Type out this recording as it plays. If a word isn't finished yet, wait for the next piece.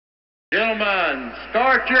Gentlemen,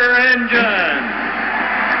 start your engine.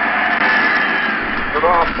 Good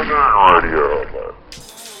afternoon, Radio.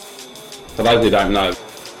 For those who don't know,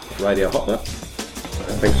 Radio Hotlet.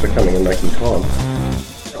 Thanks for coming and making time.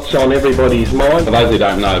 It's on everybody's mind. For those who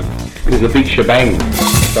don't know, there's a big shebang.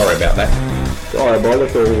 Sorry about that.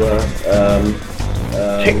 Diabolical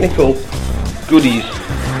technical goodies.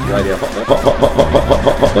 Radio Hotlet.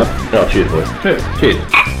 Hotlet. Oh, cheers, boys. Cheers.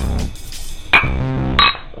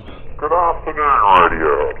 Good afternoon,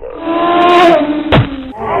 Radio.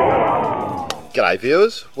 G'day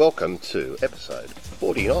viewers, welcome to episode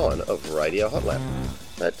 49 of Radio Hot Lap,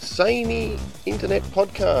 that zany internet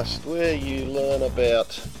podcast where you learn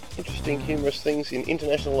about interesting, humorous things in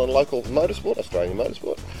international and local motorsport, Australian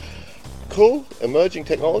motorsport, cool emerging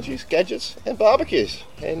technologies, gadgets and barbecues.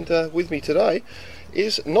 And with me today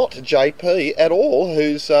is not JP at all,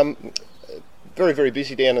 who's very, very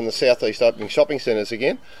busy down in the southeast opening shopping centres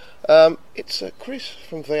again. It's Chris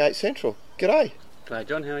from V8 Central. G'day. G'day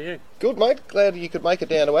John, how are you? Good mate, glad you could make it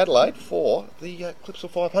down to Adelaide for the Clipsal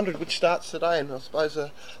 500, which starts today, and I suppose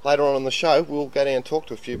later on in the show we'll go down and talk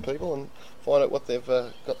to a few people and find out what they've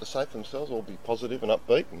got to say for themselves. All be positive and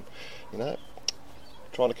upbeat and, you know,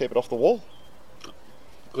 trying to keep it off the wall.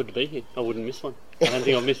 Good to be here. I wouldn't miss one. I don't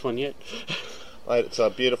think I've missed one yet. Mate, it's a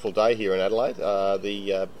beautiful day here in Adelaide.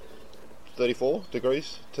 The 34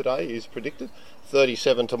 degrees today is predicted.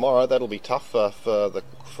 37 tomorrow. That'll be tough for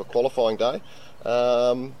qualifying day.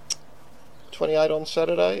 28 on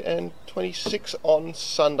Saturday and 26 on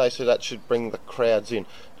Sunday, so that should bring the crowds in.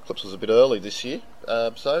 Clips was a bit early this year,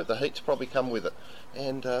 so the heat's probably come with it.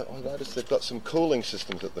 And I noticed they've got some cooling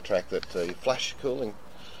systems at the track, that flash cooling.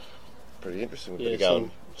 Pretty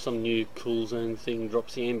interesting. Some new cool zone thing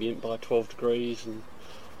drops the ambient by 12 degrees, and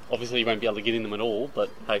obviously you won't be able to get in them at all, but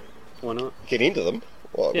hey, why not? Get into them?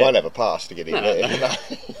 Well, Yeah. Won't have a pass to get in there.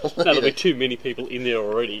 No, there'll be too many people in there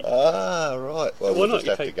already. Ah, right. Well, Why we'll not?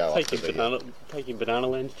 just have to go up to Taking banana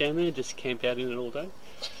lands down there, just camp out in it all day.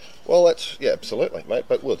 Well, absolutely, mate.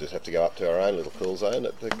 But we'll just have to go up to our own little cool zone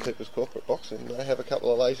at the Cooper's Corporate Box and have a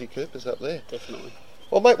couple of lazy Coopers up there. Definitely.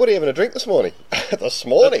 Well, mate, what are you having to drink this morning? This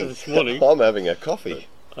morning? I'm having a coffee.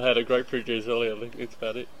 I had a grapefruit juice earlier, I think that's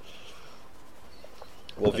about it.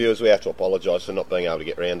 Well, viewers, we have to apologise for not being able to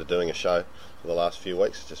get round to doing a show for the last few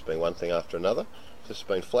weeks. It's just been one thing after another. It's just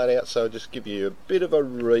been flat out, so I'll just give you a bit of a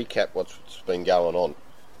recap what's been going on.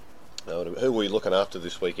 Who are we looking after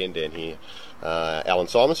this weekend down here? Alan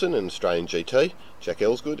Simonson in Australian GT, Jack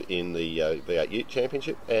Elsgood in the V8 Ute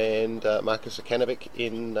Championship, and Marcus Akanovic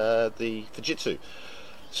in the Fujitsu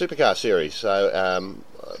Supercar Series. So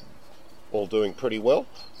all doing pretty well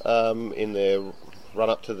in their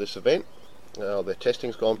run-up to this event. Their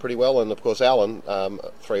testing's gone pretty well, and of course Alan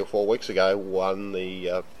 3 or 4 weeks ago won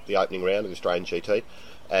the opening round of the Australian GT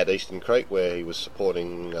at Eastern Creek, where he was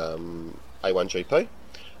supporting A1GP,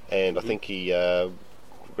 and I think he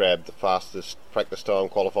grabbed the fastest practice time,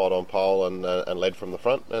 qualified on pole, and led from the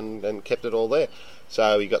front, and kept it all there.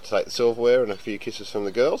 So he got to take the silverware and a few kisses from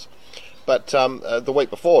the girls. But the week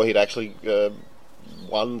before, he'd actually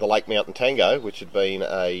won the Lake Mountain Tango, which had been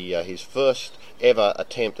his first ever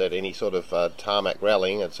attempt at any sort of tarmac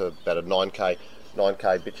rallying. It's about a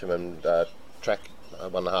 9k bitumen track,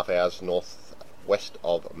 1.5 hours northwest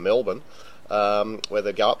of Melbourne, where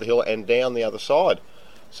they go up the hill and down the other side.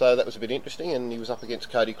 So that was a bit interesting, and he was up against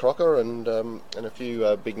Cody Crocker and a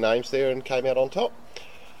few big names there, and came out on top.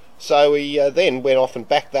 So he then went off and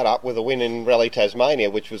backed that up with a win in Rally Tasmania,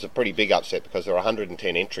 which was a pretty big upset because there were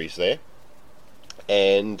 110 entries there.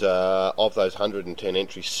 And of those 110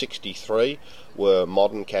 entries, 63 were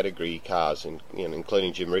modern category cars,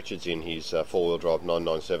 including Jim Richards in his four-wheel drive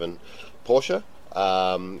 997 Porsche.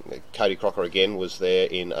 Cody Crocker again was there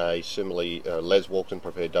in a similarly Les Walkden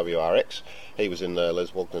prepared WRX. He was in the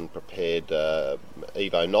Les Walkden prepared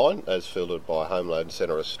Evo 9, as fielded by Homeload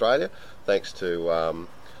Centre Australia, thanks to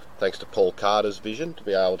Paul Carter's vision to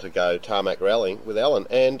be able to go tarmac rallying with Alan.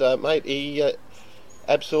 And mate, he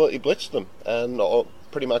absolutely blitzed them, and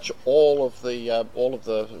pretty much all of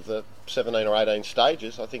the 17 or 18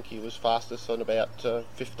 stages, I think he was fastest on about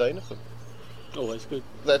 15 of them. Always good.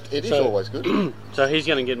 Is always good. So he's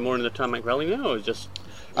going to get more into the tarmac rally now, or just?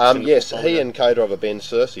 Yes, he and co-driver Ben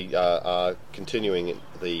Searcy are continuing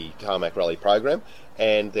the tarmac rally program,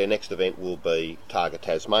 and their next event will be Targa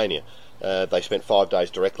Tasmania. They spent 5 days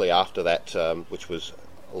directly after that, which was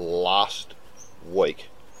last week.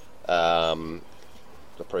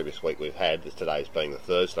 The previous week we've had, today's being the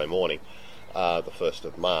Thursday morning, the 1st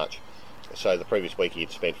of March. So the previous week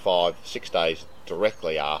he'd spent 5-6 days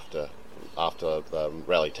directly after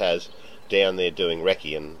Rally Tas down there doing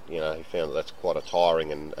recce, and he found that's quite a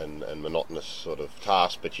tiring and monotonous sort of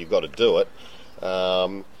task, but you've got to do it.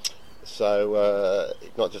 So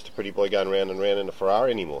not just a pretty boy going round and round in a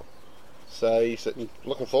Ferrari anymore. So he's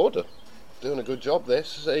looking forward to doing a good job there.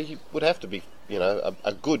 So he would have to be,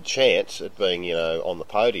 a good chance at being, on the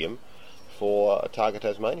podium for Targa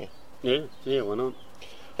Tasmania. Yeah, why not?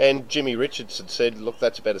 And Jimmy Richards had said, look,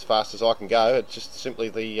 that's about as fast as I can go. It's just simply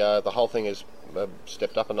the whole thing has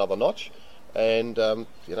stepped up another notch, and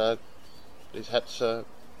his hat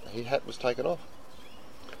was taken off.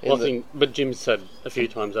 But Jim's said a few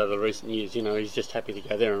times over the recent years, he's just happy to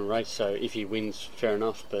go there and race. So if he wins, fair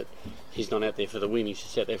enough. But he's not out there for the win. He's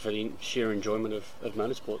just out there for the sheer enjoyment of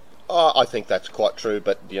motorsport. I think that's quite true,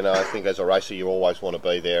 but I think as a racer you always want to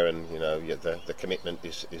be there, and the commitment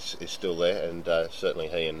is still there, and certainly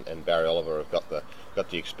he and Barry Oliver have got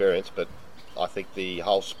the experience. But I think the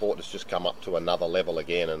whole sport has just come up to another level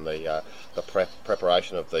again, and the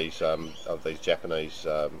preparation of these Japanese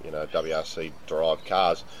WRC derived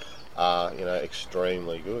cars are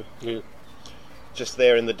extremely good. Yeah. Just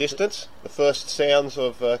there in the distance, the first sounds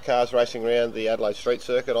of cars racing around the Adelaide Street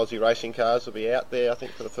Circuit. Aussie racing cars will be out there, I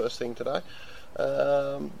think, for the first thing today.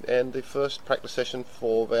 And the first practice session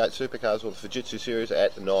for V8 Supercars, or the Fujitsu Series,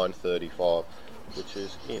 at 9:35, which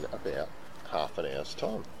is in about half an hour's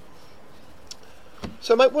time.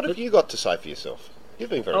 So, mate, what have you got to say for yourself? You've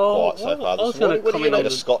been very quiet so far this morning. What do you need, a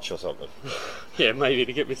scotch or something? Yeah, maybe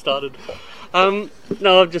to get me started.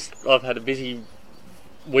 No, I've had a busy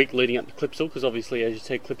week leading up to Clipsal, because obviously, as you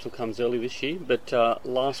said, Clipsal comes early this year. But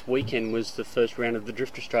last weekend was the first round of the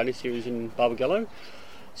Drift Australia Series in Barbagallo,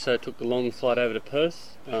 so I took the long flight over to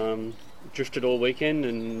Perth, drifted all weekend,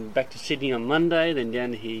 and back to Sydney on Monday, then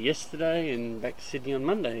down to here yesterday, and back to Sydney on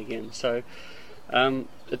Monday again. So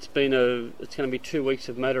it's going to be 2 weeks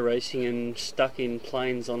of motor racing and stuck in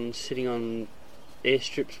planes sitting on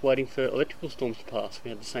airstrips waiting for electrical storms to pass.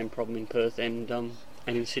 We had the same problem in Perth and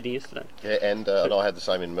in Sydney yesterday. Yeah, and I had the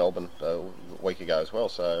same in Melbourne a week ago as well.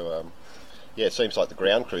 So it seems like the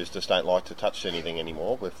ground crews just don't like to touch anything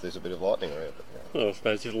anymore if there's a bit of lightning around. Well, I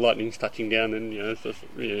suppose if the lightning's touching down, then it's just,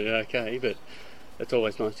 okay. But it's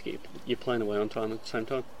always nice to get your plane away on time at the same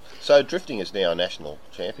time. So drifting is now a national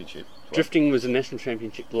championship. Right? Drifting was a national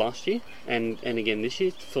championship last year, and again this year.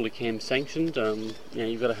 It's fully CAM sanctioned.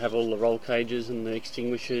 You've got to have all the roll cages and the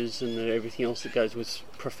extinguishers and everything else that goes with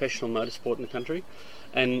professional motorsport in the country.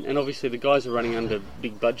 And obviously the guys are running under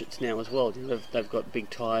big budgets now as well. They've got big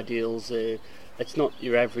tyre deals. It's not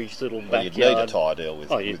your average little backyard. You'd need a tyre deal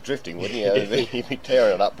with drifting, wouldn't you? You'd be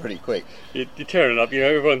tearing it up pretty quick. You're tearing it up.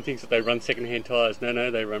 Everyone thinks that they run second-hand tyres.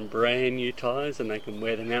 No, they run brand new tyres, and they can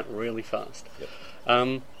wear them out really fast.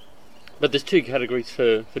 Yep. But there's two categories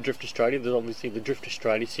for Drift Australia. There's obviously the Drift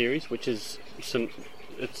Australia Series, which is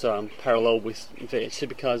parallel with V8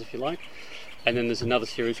 Supercars, if you like. And then there's another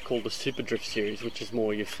series called the Super Drift Series, which is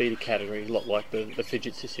more your feeder category, a lot like the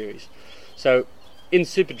Fujitsu Series. So in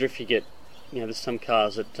Super Drift you get, there's some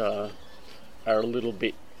cars that are a little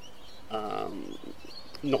bit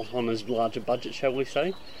not on as large a budget, shall we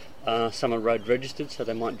say. Some are road registered, so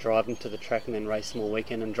they might drive them to the track and then race them all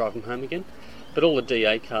weekend and drive them home again. But all the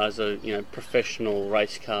DA cars are, professional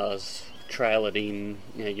race cars, trailered in.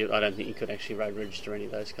 I don't think you could actually road register any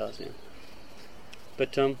of those cars now.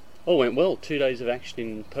 But all went well. 2 days of action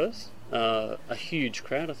in Perth. A huge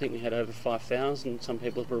crowd. I think we had over 5,000. Some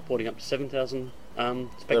people were reporting up to 7,000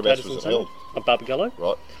 spectators on Sunday. At Barbagallo.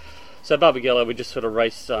 Right. So Barbagallo, we just sort of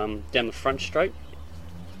race down the front straight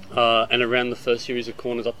and around the first series of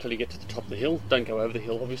corners up till you get to the top of the hill. Don't go over the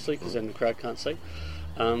hill, obviously, because then the crowd can't see.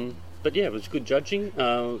 But yeah, it was good judging.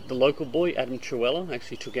 The local boy, Adam Truella,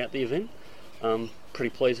 actually took out the event.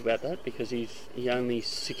 Pretty pleased about that, because he only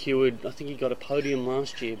secured, I think he got a podium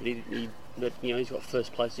last year, but he's got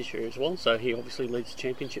first place this year as well, so he obviously leads the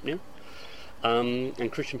championship now.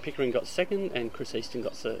 And Christian Pickering got second, and Chris Easton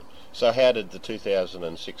got third. So how did the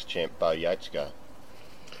 2006 champ Bo Yates go?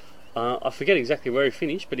 I forget exactly where he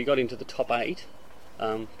finished, but he got into the top 8.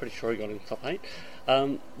 Pretty sure he got into the top 8.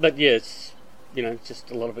 But yeah, it's just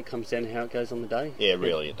a lot of it comes down to how it goes on the day. Yeah,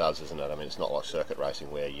 really it does, isn't it? I mean, it's not like circuit racing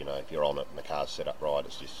where, if you're on it and the car's set up right,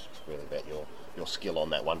 it's just really about your skill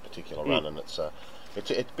on that one particular run, and it's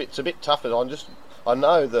a bit tougher. I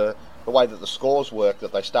know the way that the scores work,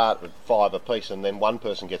 that they start at 5 apiece, and then one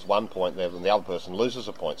person gets 1 point there and the other person loses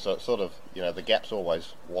a point. So it's sort of, the gap's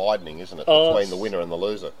always widening, isn't it, between the winner and the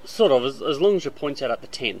loser? Sort of, as long as your points add up to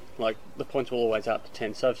 10. Like, the points will always add up to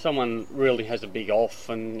 10. So if someone really has a big off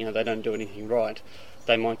and, they don't do anything right,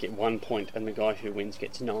 they might get 1 point and the guy who wins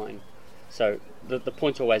gets 9. So the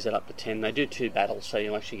points always add up to 10. They do 2 battles, so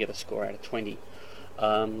you'll actually get a score out of 20.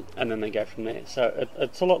 and then they go from there. So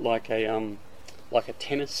it's a lot like a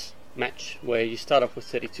tennis match where you start off with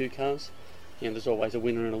 32 cars. There's always a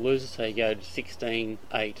winner and a loser, so you go to 16,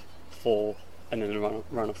 8, 4, and then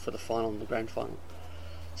run off for the final and the grand final.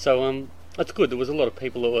 So that's good. There was a lot of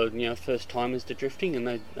people who were first timers to drifting, and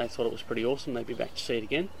they thought it was pretty awesome. They'd be back to see it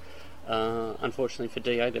again. Unfortunately for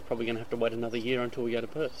DA, they're probably going to have to wait another year until we go to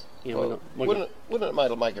Perth. Wouldn't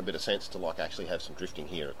it make a bit of sense to actually have some drifting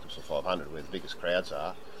here at Clipsal 500, where the biggest crowds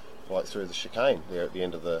are, right through the chicane there at the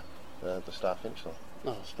end of the start finish line?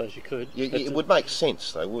 Oh, I suppose you could. It would make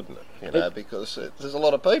sense, though, wouldn't it? Because there's a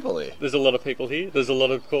lot of people there. There's a lot of people here. There's a lot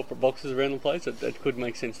of corporate boxes around the place. It could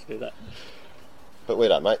make sense to do that. But we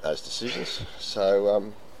don't make those decisions.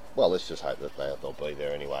 So, let's just hope that they'll be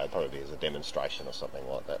there anyway. It'll probably be as a demonstration or something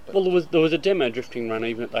like that. But there was a demo drifting run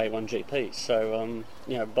even at the A1 GP. So,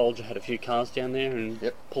 Bolger had a few cars down there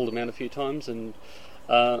and pulled them out a few times. And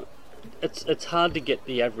it's hard to get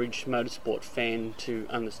the average motorsport fan to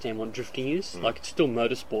understand what drifting is. It's still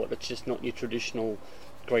motorsport. It's just not your traditional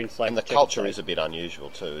green flag. And the culture is a bit unusual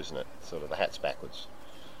too, isn't it? Sort of the hat's backwards.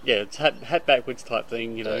 Yeah, it's hat backwards type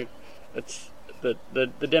thing. It's the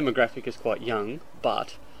demographic is quite young,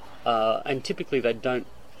 but and typically they don't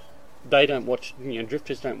watch.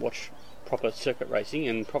 Drifters don't watch proper circuit racing,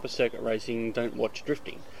 and proper circuit racing don't watch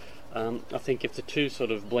drifting. I think if the two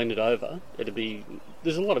sort of blended over,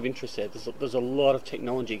 there's a lot of interest there. There's a lot of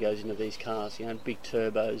technology goes into these cars. Big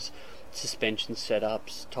turbos, suspension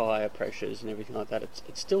setups, tyre pressures, and everything like that. It's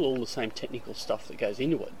still all the same technical stuff that goes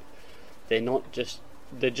into it.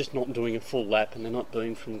 They're just not doing a full lap, and they're not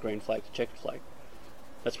doing from green flag to checkered flag.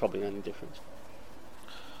 That's probably the only difference.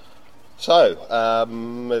 So,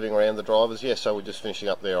 moving around the drivers, so we're just finishing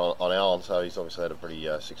up there on Alan. So he's obviously had a pretty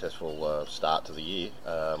successful start to the year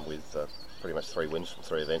with pretty much 3 wins from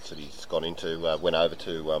 3 events that he's gone into. Went over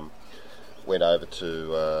to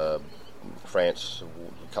France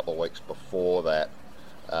a couple of weeks before that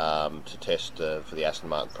to test for the Aston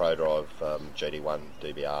Martin Pro Drive GT1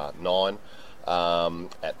 DBR 9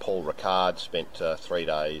 at Paul Ricard. Spent 3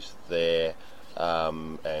 days there,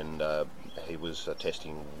 and he was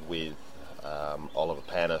testing with Oliver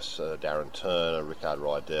Panis, Darren Turner, Rickard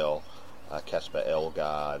Rydell, Casper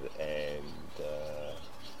Elgaard, and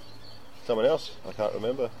someone else, I can't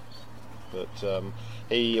remember. But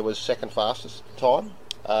he was second fastest time,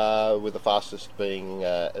 with the fastest being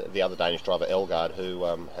the other Danish driver, Elgaard, who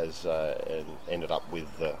has ended up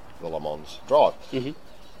with the Le Mans drive in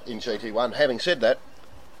GT1. Having said that,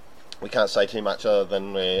 we can't say too much other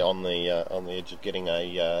than we're on the edge of getting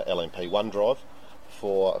a LMP1 drive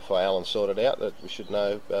for Alan sorted out, that we should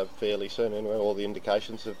know fairly soon. Anyway, all the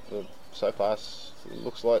indications of so far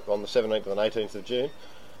looks like on the 17th and 18th of June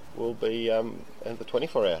will be the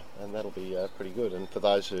 24-hour, and that'll be pretty good. And for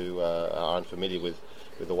those who are unfamiliar with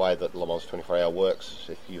the way that Le Mans 24-hour works,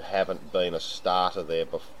 if you haven't been a starter there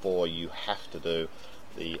before, you have to do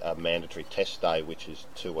the mandatory test day, which is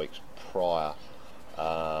 2 weeks prior,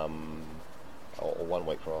 or 1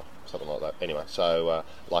 week prior, something like that. Anyway, so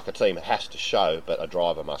like a team has to show, but a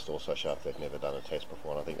driver must also show if they've never done a test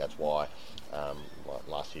before. And I think that's why like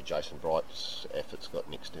last year Jason Bright's efforts got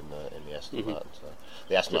nixed in the Aston Martin. So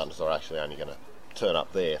the Aston Martins are actually only going to turn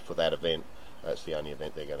up there for that event. That's the only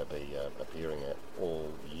event they're going to be appearing at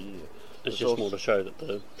all year. It's just more to show that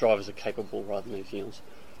the drivers are capable rather than anything else.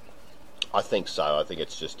 I think so. I think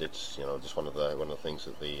it's just one of the things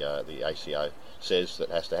that the ACO says that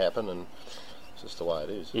has to happen, and it's just the way it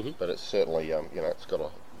is. But it's certainly it's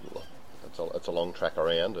got it's a long track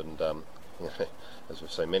around, and as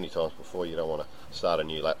we've seen many times before, you don't want to start a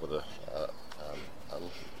new lap with a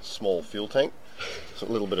small fuel tank. It's a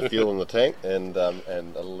little bit of fuel in the tank, and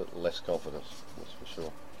a little less confidence, that's for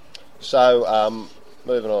sure. So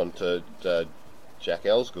moving on to Jack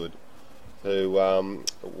Elsgood, who,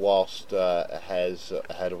 whilst has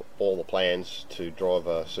had all the plans to drive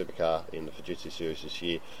a supercar in the Fujitsu Series this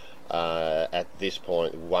year, at this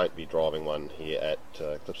point won't be driving one here at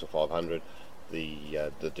Clipsal 500.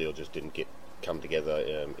 The deal just didn't come together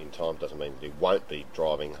in time. Doesn't mean that he won't be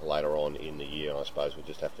driving later on in the year, and I suppose we'll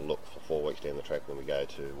just have to look for 4 weeks down the track when we go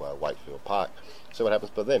to Wakefield Park, see what happens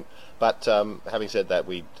by then. But having said that,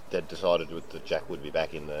 we had decided that Jack would be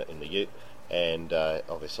back in the Ute. And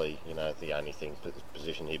obviously, the only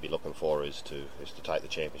position he'd be looking for is to take the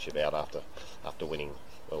championship out after winning,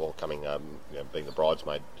 or coming, being the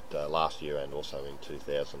bridesmaid last year and also in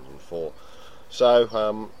 2004.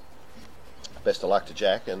 So best of luck to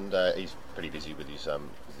Jack, and he's pretty busy with his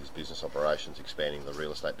business operations, expanding the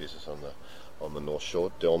real estate business on the North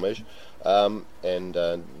Shore, Delmege, and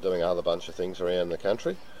doing a other bunch of things around the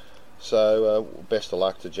country. So best of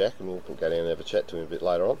luck to Jack, and we'll go down and have a chat to him a bit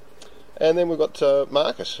later on. And then we've got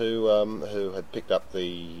Marcus, who had picked up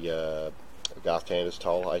the Garth Tander's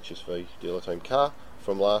Toll HSV dealer team car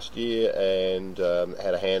from last year, and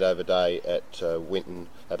had a handover day at Winton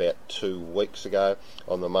about 2 weeks ago.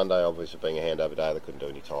 On the Monday, obviously being a handover day, they couldn't do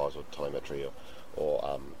any tyres or telemetry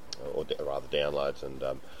or rather downloads and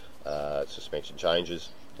suspension changes,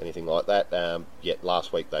 anything like that. Yet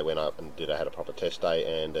last week they went up and had a proper test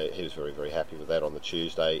day, and he was very, very happy with that on the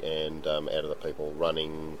Tuesday. And out of the people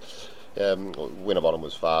running, Winterbottom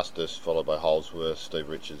was fastest, followed by Holsworth, Steve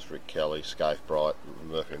Richards, Rick Kelly, Scaife Bright,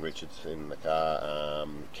 Murphy and Richards in the car,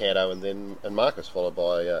 Canto, and Marcus, followed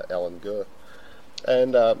by Alan Gurr.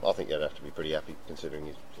 And I think you'd have to be pretty happy,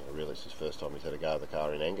 considering really it's his first time he's had a go of the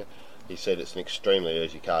car in anger. He said it's an extremely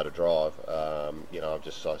easy car to drive. I'm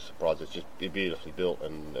just so surprised. It's just beautifully built,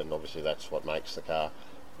 and obviously that's what makes the car,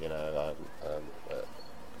 built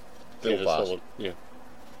fast. Solid. Yeah.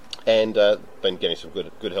 And been getting some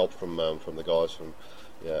good help from the guys from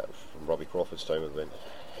Robbie Crawford's team, who've been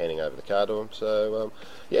handing over the car to him. So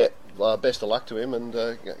best of luck to him, and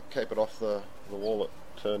keep it off the wall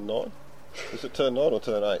at turn 9. Is it turn 9 or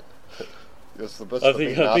turn 8? I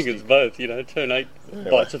think it's both. Turn 8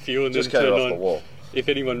 bites a few, and then just turn turn off 9. The wall. If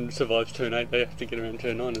anyone survives turn 8, they have to get around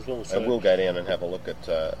turn 9 as well. So. And we'll go down and have a look at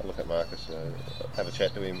Marcus, have a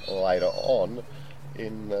chat to him later on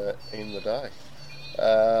in the day.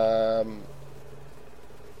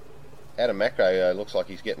 Adam Macro looks like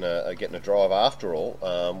he's getting a drive after all,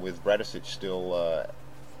 with Radicic still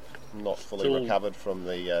not fully recovered from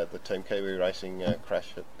the Team Kiwi Racing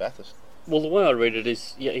crash at Bathurst. Well, the way I read it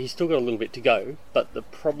is, he's still got a little bit to go, but the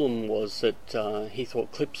problem was that he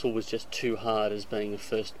thought Clipsal was just too hard as being a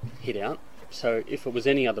first hit out. So if it was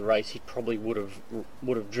any other race, he probably would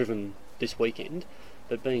have driven this weekend.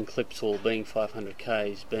 But being Clipsal, being 500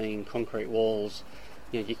 Ks, being concrete walls,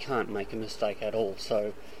 you can't make a mistake at all.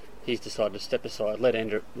 So he's decided to step aside, let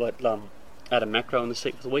Adam Macro in the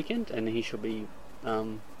seat for the weekend, and he should be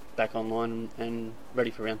back online and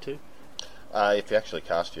ready for round 2. If you actually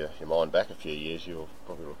cast your mind back a few years, you'll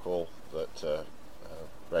probably recall that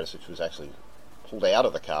Radicic was actually pulled out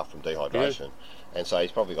of the car from dehydration, and so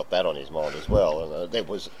he's probably got that on his mind as well.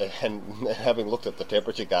 And having looked at the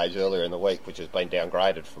temperature gauge earlier in the week, which has been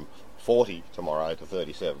downgraded from 40 tomorrow to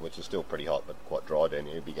 37, which is still pretty hot but quite dry down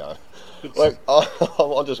here. He'd be going,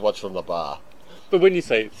 I'll just watch from the bar. But when you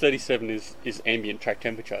say 37 is ambient track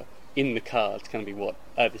temperature, in the car it's going to be what,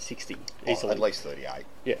 over 60 easily? At least 38.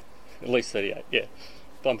 Yeah, at least 38. Yeah,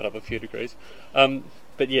 bump it up a few degrees.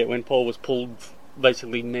 But yeah, when Paul was pulled,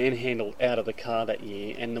 basically manhandled out of the car that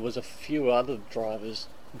year, and there was a few other drivers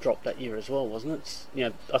dropped that year as well, wasn't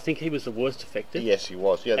it? I think he was the worst affected. Yes, he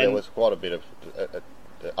was. Yeah, there was quite a bit of.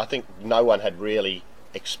 I think no one had really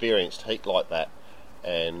experienced heat like that,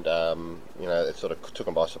 and it sort of took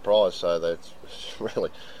them by surprise. So that's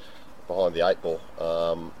really behind the 8 ball.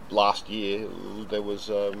 Last year there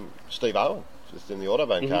was Steve Owen just in the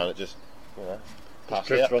Autobahn car, and it just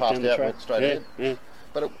passed out, went straight ahead. Yeah.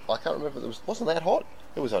 But I can't remember. Wasn't that hot.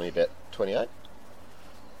 It was only about 28.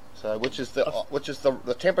 So, which is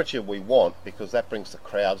the temperature we want, because that brings the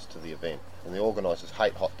crowds to the event, and the organisers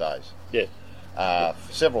hate hot days. Yeah.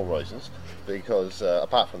 For several reasons, because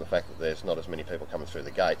apart from the fact that there's not as many people coming through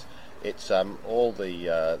the gates, it's all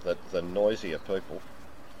the noisier people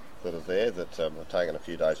that are there that have taken a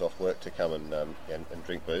few days off work to come and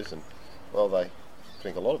drink booze, and well, they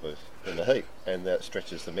drink a lot of booze in the heat, and that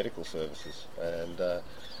stretches the medical services, and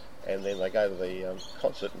then they go to the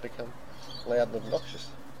concert and become loud and obnoxious.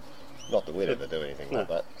 Not that we'd ever do anything like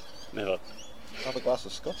that. Never. Have a glass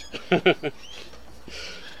of scotch.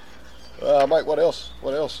 Mate, what else?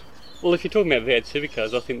 Well, if you're talking about VAD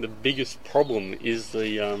Supercars, I think the biggest problem is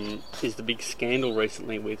the big scandal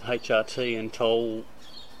recently with HRT and Toll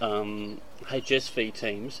HSV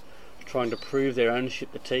teams trying to prove their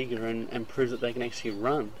ownership to Tiga and prove that they can actually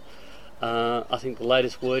run. I think the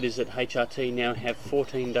latest word is that HRT now have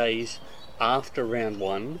 14 days after round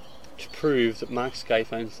 1 to prove that Mark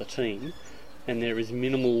Scaife owns the team, and there is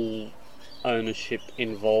minimal ownership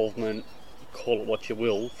involvement, call it what you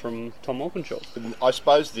will, from Tom Walkinshaw. I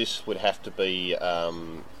suppose this would have to be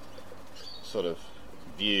sort of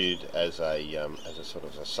viewed as a sort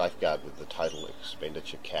of a safeguard with the total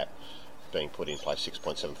expenditure cap being put in place,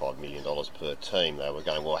 $6.75 million per team. They were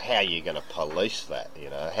going, well, how are you going to police that?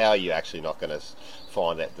 How are you actually not going to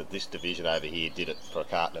find out that this division over here did it for a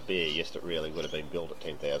carton of beer? Yes, it really would have been billed at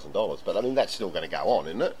 $10,000, but I mean that's still going to go on,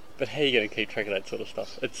 isn't it? But how are you going to keep track of that sort of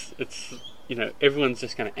stuff? It's everyone's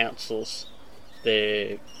just going to outsource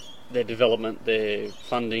their their development, their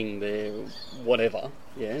funding, their whatever,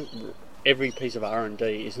 yeah, every piece of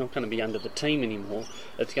R&D is not going to be under the team anymore.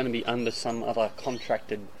 It's going to be under some other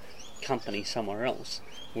contracted company somewhere else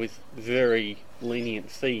with very lenient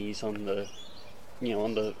fees on the,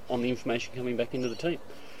 on the information coming back into the team.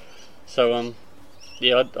 So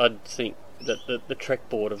yeah, I'd think that the Trek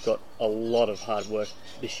board have got a lot of hard work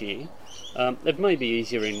this year. It may be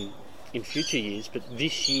easier in future years, but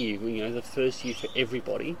this year, the first year for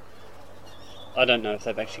everybody, I don't know if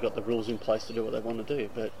they've actually got the rules in place to do what they want to do,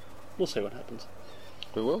 but we'll see what happens.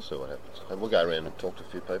 We will see what happens. And we'll go around and talk to a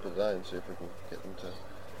few people today and see if we can get them to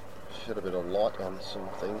shed a bit of light on some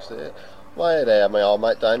things there. My old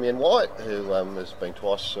mate Damien White, who has been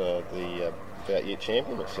twice the About Year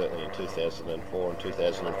champion, but certainly in 2004 and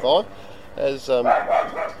 2005, has... good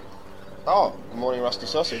morning, Rusty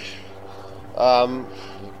Sausage.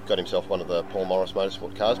 Got himself one of the Paul Morris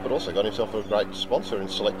Motorsport cars, but also got himself a great sponsor in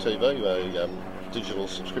Select TV, a digital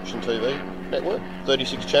subscription TV network,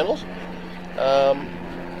 36 channels.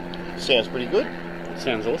 Sounds pretty good.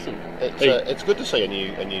 Sounds awesome. It's good to see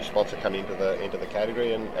a new sponsor come into the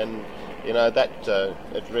category, and that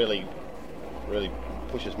it really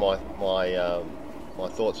pushes my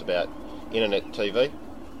thoughts about internet TV.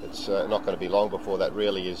 It's not going to be long before that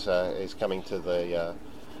really is coming to the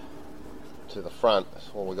front.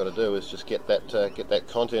 All we've got to do is just get that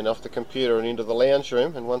content off the computer and into the lounge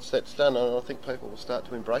room, and once that's done, I think people will start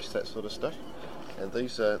to embrace that sort of stuff. And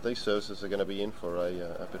these services are going to be in for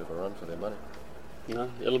a bit of a run for their money.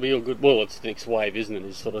 It'll be all good. Well, it's the next wave, isn't it?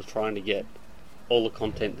 Is sort of trying to get all the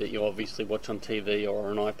content that you obviously watch on TV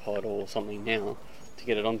or an iPod or something now, to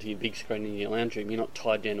get it onto your big screen in your lounge room. You're not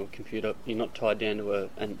tied down to a computer. You're not tied down to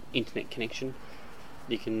an internet connection.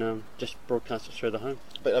 You can just broadcast it through the home.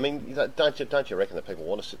 But I mean, don't you reckon that people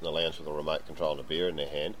want to sit in the lounge with a remote control and a beer in their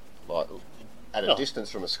hand, like at a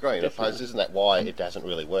distance from a screen? Definitely. I suppose, isn't that why it doesn't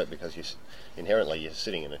really work? Because inherently you're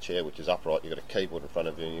sitting in a chair which is upright. You've got a keyboard in front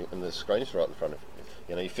of you, and the screen's right in front of you.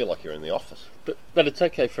 You feel like you're in the office. But it's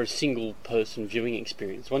okay for a single person viewing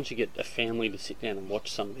experience. Once you get a family to sit down and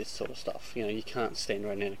watch some of this sort of stuff, you can't stand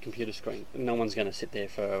right down a computer screen. No one's going to sit there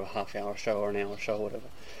for a half-hour show or an hour show or whatever.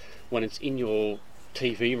 When it's in your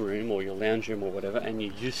TV room or your lounge room or whatever, and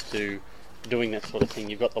you're used to doing that sort of thing,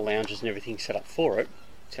 you've got the lounges and everything set up for it,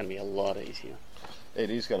 it's going to be a lot easier. It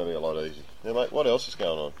is going to be a lot easier. Now, mate, what else is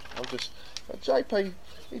going on? JP,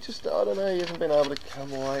 he hasn't been able to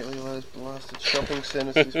come lately with those blasted shopping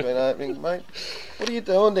centres he's been opening, mate. What are you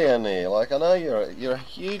doing down there? Like, I know you're a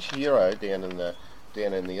huge hero down in the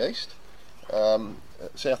east,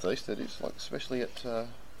 southeast that is, like especially at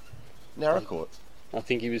Narracourt. I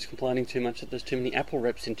think he was complaining too much that there's too many Apple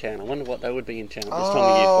reps in town. I wonder what they would be in town at this time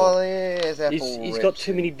of year for. Oh, yes, Apple reps. He's got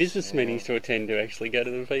too many business meetings to attend to actually go to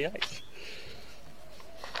the V8.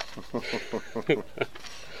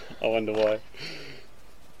 I wonder why.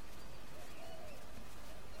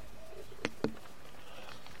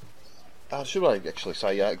 Should I actually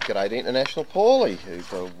say g'day to International Paulie,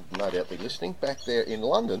 who no doubt be listening, back there in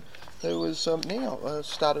London, who has now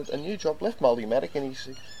started a new job, left Multimatic, and he's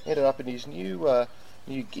ended up in his new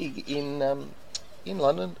gig in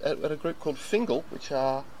London at a group called Fingal, which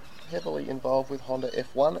are heavily involved with Honda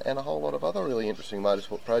F1 and a whole lot of other really interesting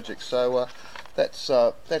motorsport projects. So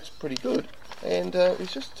that's pretty good. And he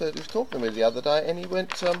was talking to me the other day, and he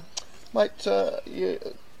went, mate,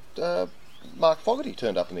 Mark Fogarty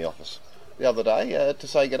turned up in the office the other day to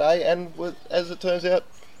say g'day, and as it turns out,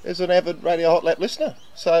 is an avid Radio Hot Lap listener.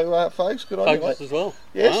 So, folks, good on you, mate. As well.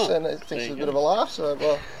 Yes, wow. And I think it's a bit of a laugh, so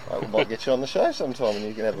we might get you on the show sometime, and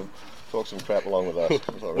you can talk some crap along with us.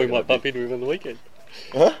 We might bump into him on the weekend.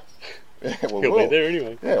 Huh? Yeah, well, He'll be there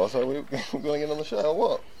anyway. Yeah, well, so we're going to get on the show or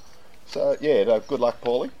what? So, yeah, no, good luck,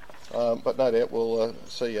 Paulie. But no doubt we'll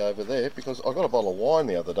see you over there, because I got a bottle of wine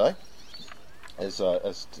the other day, as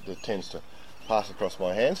it tends to pass across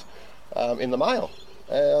my hands, in the mail.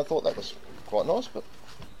 I thought that was quite nice, but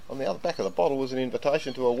on the other back of the bottle was an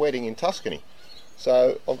invitation to a wedding in Tuscany.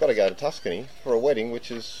 So I've got to go to Tuscany for a wedding,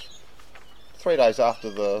 which is 3 days after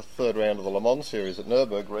the third round of the Le Mans series at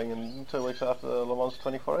Nürburgring and 2 weeks after the Le Mans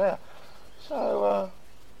 24 Hour. So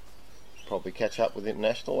probably catch up with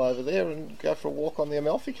International over there and go for a walk on the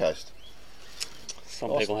Amalfi Coast.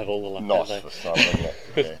 Some people have all the luck, nice don't they? for some, isn't it?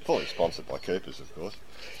 Yeah, fully sponsored by Coopers, of course.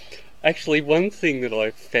 Actually, one thing that I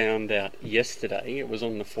found out yesterday, it was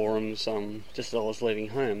on the forums just as I was leaving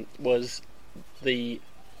home, was NASA,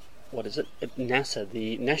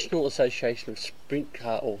 the National Association of Sprint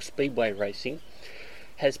Car or Speedway Racing,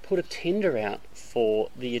 has put a tender out for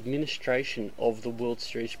the administration of the World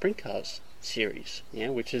Series Sprint Cars series,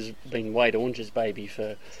 which has been Wade Orange's baby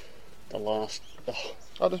for the last.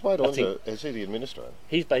 Oh, does Wade I Onsor, think- is he the administrator?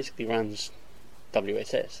 He basically runs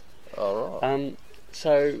WSS. Oh, right.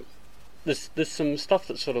 So there's some stuff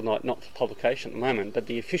that's sort of like not for publication at the moment, but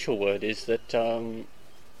the official word is that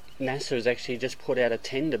NASA has actually just put out a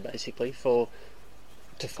tender basically to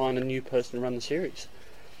find a new person to run the series.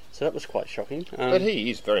 So that was quite shocking. But he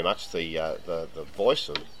is very much the voice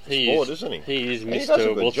of the sport, isn't he? He is And he does a Mr.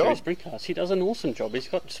 good World job. Series Sprintcast. He does an awesome job. He's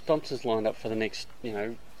got sponsors lined up for the next,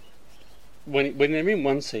 when they're in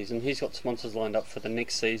one season, he's got sponsors lined up for the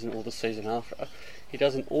next season or the season after. He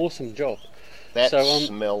does an awesome job. That So,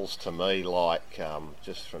 smells to me like,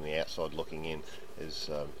 just from the outside looking in,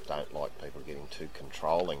 don't like people getting too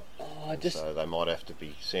controlling. So they might have to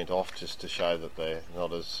be sent off just to show that they're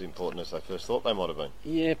not as important as they first thought they might have been.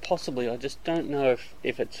 Yeah, possibly. I just don't know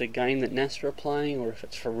if it's a game that NASA are playing or if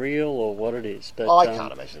it's for real or what it is. But I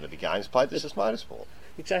can't imagine there'll be games played. This is motorsport.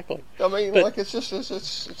 Exactly. I mean, But- like it's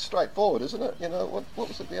straightforward, isn't it? What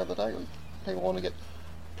was it the other day? People want to get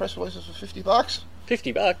press releases for $50.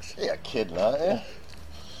 $50. Yeah, kidding, aren't you?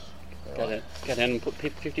 Go down and put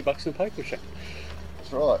 $50 in a poker machine.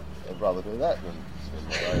 That's right. I'd rather do that than spend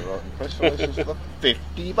my day writing press releases for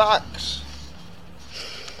 $50.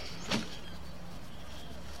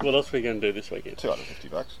 What else are we going to do this weekend?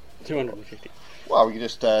 $250. $250. Well, we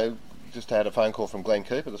just had a phone call from Glenn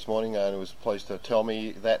Cooper this morning, and he was pleased to tell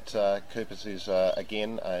me that Cooper's is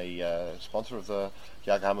again a sponsor of the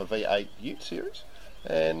Yokohama V8 Ute series,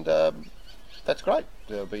 and that's great.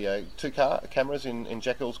 There'll be two cameras in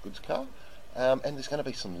Jack Elsgood's car, and there's going to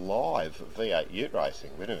be some live V8 Ute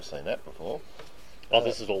racing. We've never seen that before. Oh,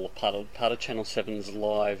 this is all part of Channel 7's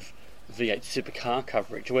live V8 supercar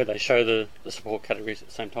coverage, where they show the support categories at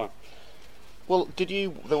the same time. Well,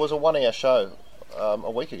 there was a 1 hour show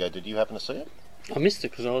a week ago. Did you happen to see it? I missed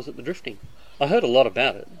it because I was at the drifting. I heard a lot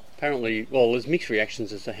about it. Apparently, well, there's mixed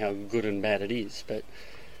reactions as to how good and bad it is, but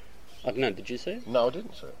I don't know, did you see it? No, I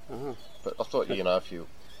didn't see it. Oh. But I thought, if you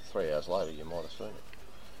 3 hours later, you might have seen it.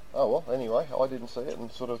 Oh, well, anyway, I didn't see it,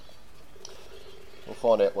 and we'll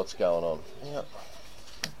find out what's going on. Yeah.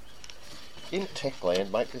 In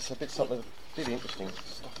Techland, mate, there's something a bit interesting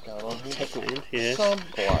stuff going on here. Techland, yeah. Some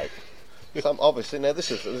bloke. Obviously, now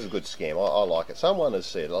this is a good scam. I like it. Someone has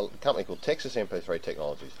said, a company called Texas MP3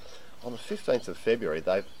 Technologies, on the 15th of February,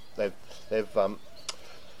 they've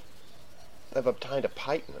obtained a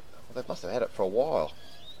patent. They must have had it for a while.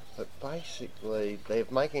 But basically, they're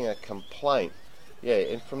making a complaint. Yeah,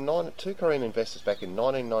 and from two Korean investors back in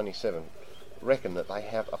 1997 reckon that they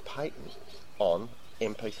have a patent on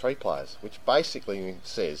MP3 players, which basically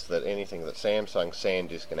says that anything that Samsung,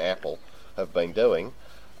 SanDisk and Apple have been doing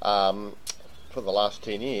for the last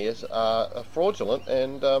 10 years are fraudulent,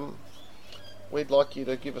 and we'd like you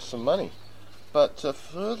to give us some money. But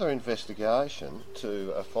further investigation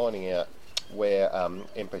to finding out where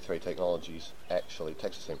MP3 Technologies, actually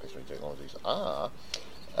Texas MP3 Technologies are,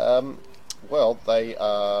 well, they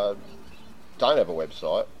don't have a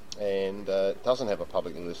website, and it doesn't have a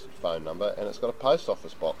publicly listed phone number, and it's got a post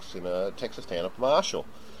office box in a Texas town of Marshall.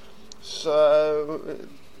 So it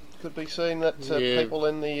could be seen that people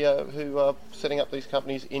in the who are setting up these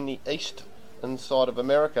companies in the eastern side of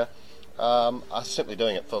America are simply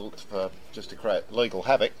doing it for just to create legal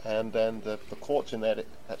havoc, and the courts in that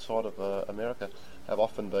side of America have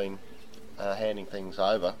often been handing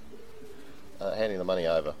the money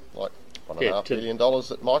over, like $1.5 billion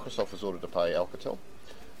that Microsoft was ordered to pay Alcatel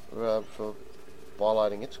for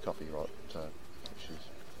violating its copyright issues.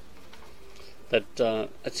 That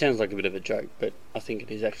it sounds like a bit of a joke, but I think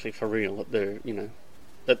it is actually for real. That they're,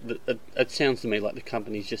 it sounds to me like the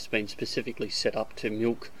company's just been specifically set up to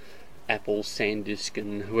milk Apple, SanDisk,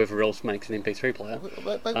 and whoever else makes an MP3 player.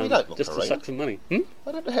 But we don't look just Korean. to suck some money. We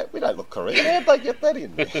don't look Korean. How'd they get that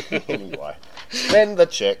in there? Anyway, send the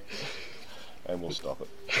check, and we'll stop it.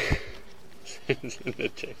 Send the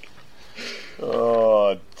check.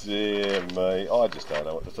 Oh dear me! I just don't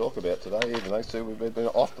know what to talk about today. Even though we've been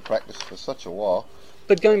off the practice for such a while.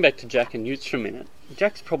 But going back to Jack and Utes for a minute,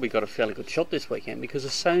 Jack's probably got a fairly good shot this weekend because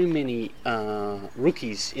there's so many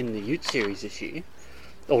rookies in the Ute series this year,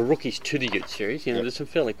 or rookies to the Ute series. There's some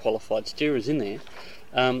fairly qualified steerers in there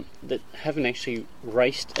that haven't actually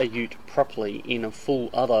raced a Ute properly in a full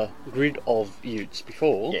other grid of Utes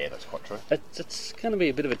before. Yeah, that's quite true. It's going to be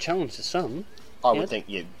a bit of a challenge to some. I would think,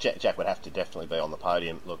 Jack would have to definitely be on the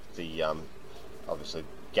podium. Look, obviously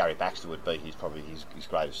Gary Baxter would be probably his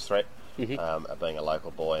greatest threat, being a local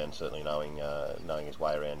boy and certainly knowing his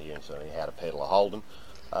way around here and certainly how to pedal a Holden.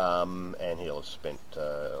 And he'll have spent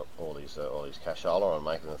all his cashola on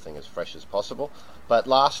making the thing as fresh as possible. But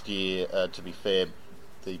last year, to be fair,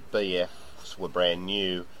 the BFs were brand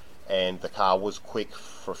new, and the car was quick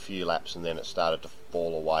for a few laps, and then it started to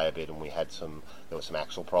fall away a bit, and there were some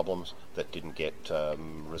axle problems that didn't get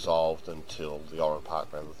resolved until the Oran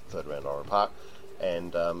Park round, the third round Oran Park,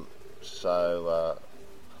 and so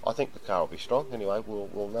I think the car will be strong. Anyway,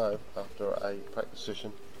 we'll know after a practice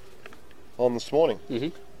session on this morning.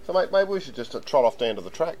 Mm-hmm. So, mate, maybe we should just trot off down to the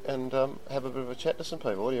track and have a bit of a chat to some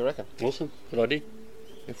people. What do you reckon? Awesome. Good idea.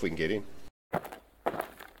 If we can get in.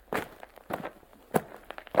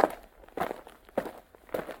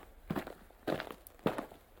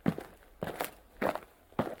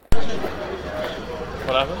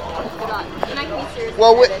 What happened?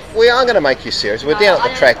 Well, we are going to make you serious. We're down at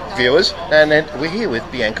the track, viewers, and then we're here with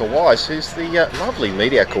Bianca Wise, who's the lovely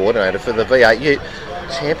media coordinator for the V8U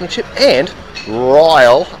Championship, and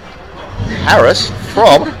Ryle Harris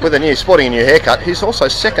with a new sporting a new haircut, who's also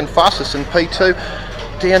second fastest in P2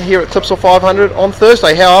 down here at Clipsal 500 on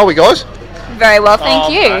Thursday. How are we, guys? Very well, thank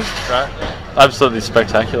you. Great. Absolutely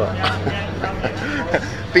spectacular.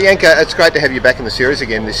 Bianca, it's great to have you back in the series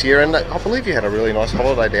again this year, and I believe you had a really nice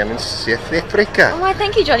holiday down in South Africa. Oh,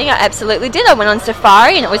 thank you, Johnny. I absolutely did. I went on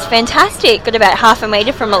safari and it was fantastic. Got about half a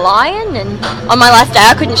metre from a lion, and on my last day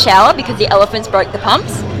I couldn't shower because the elephants broke the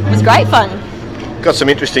pumps. It was great fun. Got some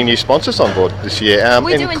interesting new sponsors on board this year,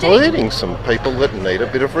 We do including some people that need a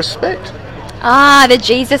bit of respect. Ah, the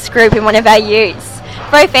Jesus Group in one of our utes.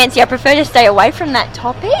 Very fancy. I prefer to stay away from that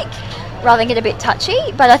topic rather than get a bit touchy,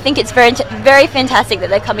 but I think it's very, very fantastic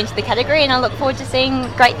that they come into the category, and I look forward to seeing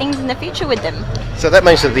great things in the future with them. So that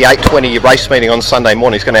means that the 8:20 race meeting on Sunday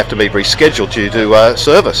morning is going to have to be rescheduled due to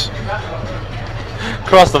service.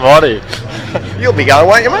 Cross the body. You'll be going,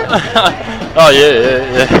 won't you, mate? Oh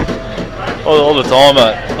yeah. All the time,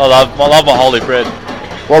 mate. I love my holy bread.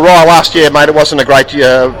 Well, Ryan, last year, mate, it wasn't a great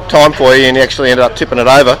time for you, and you actually ended up tipping it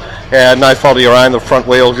over. No fault of your own, the front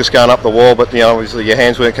wheel just going up the wall, but obviously your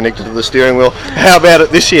hands weren't connected to the steering wheel. How about it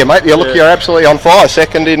this year, mate? You're absolutely on fire.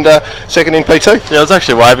 Second in P2. Yeah, I was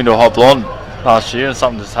actually waving to a hot blonde last year, and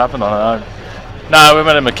something just happened. I don't know. No, we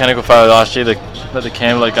went a mechanical failure last year to let the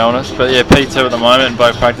camber go on us. But yeah, P2 at the moment in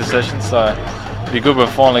both practice sessions, so it'd be good. We've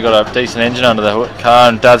finally got a decent engine under the car,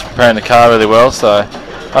 and Dad's preparing the car really well, so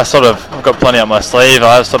I've got plenty up my sleeve.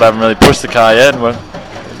 I haven't really pushed the car yet, and we're in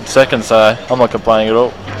second, so I'm not complaining at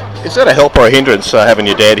all. Is that a help or a hindrance having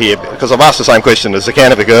your dad here? Because I've asked the same question as the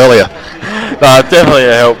Canterbury earlier. No, it's definitely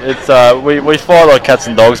a help. It's we fight like cats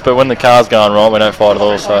and dogs, but when the car's going wrong, we don't fight at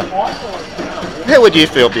all. So, how would you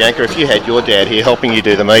feel, Bianca, if you had your dad here helping you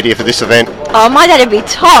do the media for this event? Oh, my dad would be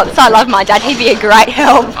tops. I love my dad. He'd be a great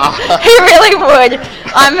help. He really would.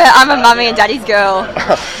 I'm a mummy and daddy's girl.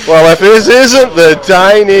 Well, if this isn't the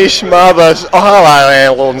Danish mother's... Oh, hello,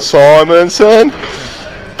 Alan Simonson.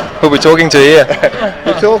 Who are we talking to here?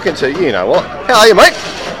 You're talking to, you know what. How are you, mate?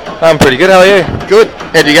 I'm pretty good, how are you? Good.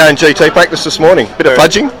 How'd you go in GT practice this morning? Bit of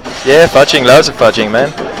fudging? Yeah, fudging, loads of fudging,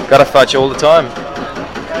 man. Gotta fudge all the time.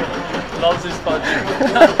 Loves his fudging.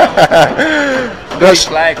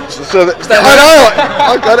 Flag. I know,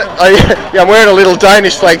 I got it. I'm wearing a little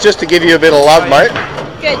Danish flag just to give you a bit of love, mate.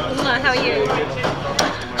 Good. How are you?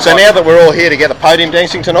 So now that we're all here together, podium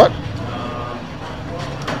dancing tonight?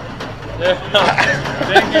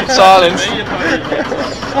 Silence.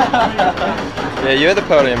 Yeah, you're the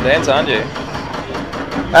podium dance, aren't you?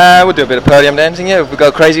 We'll do a bit of podium dancing, yeah. We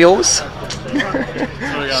go Crazy Horse.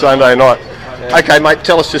 Sunday night. Yeah. Okay, mate,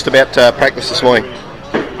 tell us just about practice this morning.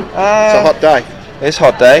 It's a hot day. It's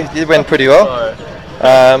a hot day. It went pretty well.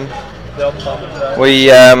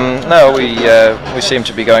 We seem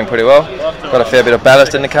to be going pretty well. Got a fair bit of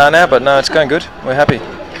ballast in the car now, but no, it's going good. We're happy.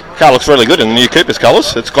 Car looks really good in the new Cooper's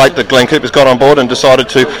colours. It's great that Glenn Cooper's got on board and decided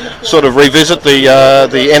to sort of revisit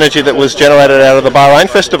the energy that was generated out of the Bahrain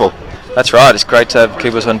Festival. That's right. It's great to have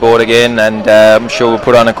Coopers on board again, and I'm sure we'll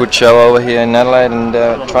put on a good show over here in Adelaide and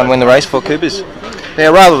try and win the race for Coopers.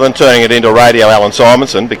 Now, rather than turning it into Radio Alan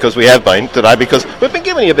Simonson, because we have been today, because we've been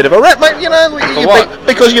giving you a bit of a rap, mate.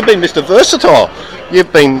 Because you've been Mr. Versatile.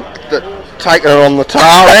 You've been taking it on the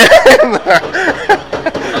tar and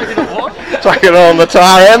taking it on the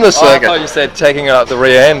tar and the circuit. I thought you said taking it up the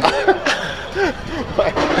rear end.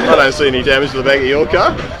 I don't see any damage to the back of your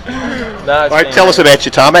car. No. Right, tell us about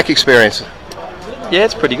your tarmac experience. Yeah,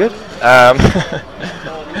 it's pretty good.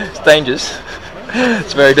 It's dangerous.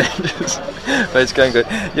 It's very dangerous, but it's going good.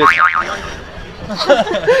 You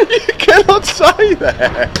cannot say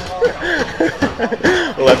that.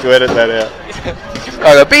 We'll have to edit that out.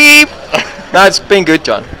 Oh, beep! No, it's been good,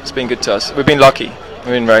 John. It's been good to us. We've been lucky. We've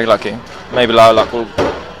been very lucky. Maybe our luck will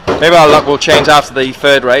change after the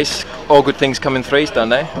third race all good things come in threes, don't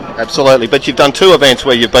they? Absolutely, but you've done 2 events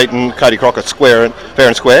where you've beaten Cody Crockett fair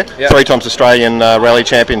and square, Yep. 3 times Australian rally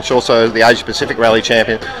champion, also the Asia Pacific rally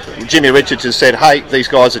champion. Jimmy Richards has said, hey, these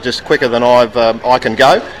guys are just quicker than I can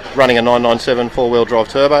go, running a 997 four-wheel drive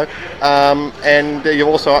turbo, and you've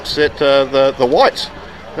also upset the Whites.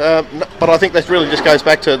 But I think that really just goes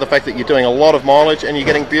back to the fact that you're doing a lot of mileage and you're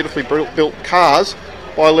getting beautifully built cars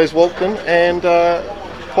by Les Walton, and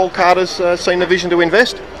Paul Carter's seen the vision to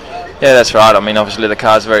invest. Yeah, that's right. I mean, obviously the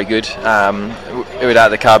car's very good. Without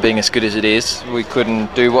the car being as good as it is, we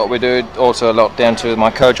couldn't do what we do. Also a lot down to my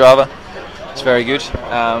co-driver. It's very good.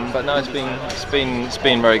 But no, it's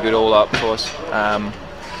been very good all up for us.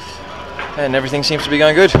 And everything seems to be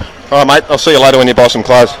going good. All right, mate. I'll see you later when you buy some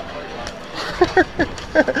clothes.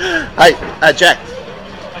 Hey, Jack.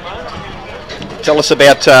 Tell us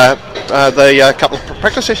about the couple of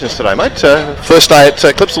practice sessions today, mate. First day at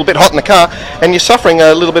Clipsal, a bit hot in the car, and you're suffering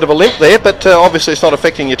a little bit of a limp there, but obviously it's not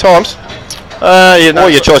affecting your times. Or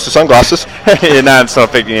your choice of sunglasses. Yeah, no, it's not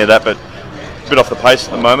affecting any of that, but a bit off the pace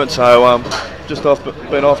at the moment, so just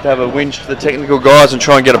been off to have a whinge to the technical guys and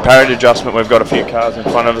try and get a parity adjustment. We've got a few cars in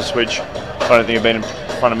front of us which I don't think have been in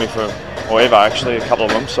front of me for ever, actually, a couple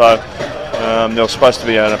of them, so there was supposed to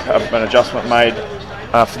be an adjustment made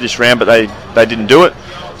for this round, but they didn't do it,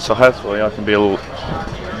 so hopefully I can be a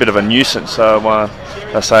bit of a nuisance. So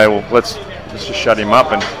they say, well, let's just shut him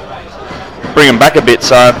up and bring him back a bit,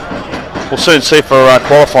 so we'll soon see for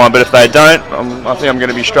qualifying, but if they don't, I think I'm going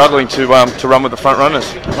to be struggling to run with the front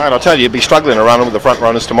runners. Mate, I'll tell you, you'll be struggling to run with the front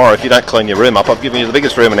runners tomorrow if you don't clean your room up. I've given you the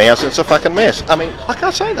biggest room in the house and it's a fucking mess. I mean, I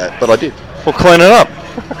can't say that, but I did. We'll clean it up.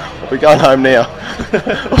 We're going home now.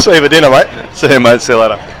 I'll see you for dinner, mate. See you, mate. See you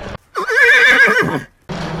later.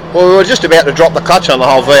 Well, we were just about to drop the clutch on the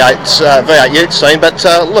whole V8 Ute scene, but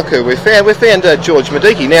look who we found. We found George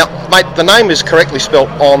Medicki. Now, mate, the name is correctly spelt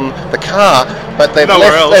on the car, but they've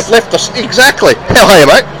left us... Exactly. How are you,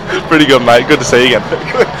 mate? Pretty good, mate. Good to see you again.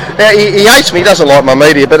 Now, he hates me. He doesn't like my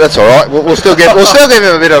media, but that's all right. We'll still give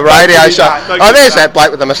him a bit of radio show. Oh, there's that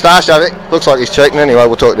bloke with the moustache. I think looks like he's cheating. Anyway,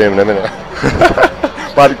 we'll talk to him in a minute.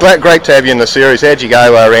 But great to have you in the series. How'd you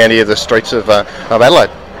go around here, the streets of Adelaide?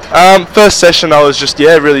 First session I was just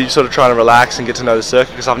really sort of trying to relax and get to know the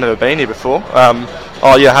circuit because I've never been here before.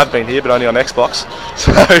 I have been here, but only on Xbox.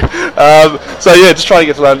 So just trying to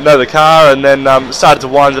get to know the car, and then started to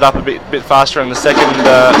wind it up a bit faster in the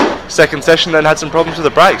second session. Then had some problems with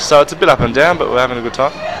the brakes, so it's a bit up and down, but we're having a good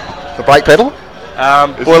time. The brake pedal?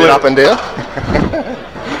 It's a bit up and down.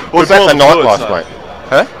 Was that the nightlife, mate?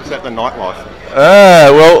 Huh? Is that the nightlife?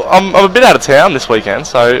 Well, I'm a bit out of town this weekend,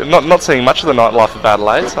 so not seeing much of the nightlife of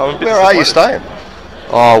Adelaide. So I'm a bit Where are you staying?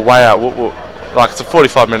 Oh, way out. Like it's a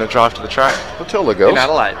 45-minute drive to the track. Well, tell the girls. In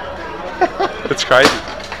Adelaide. It's crazy.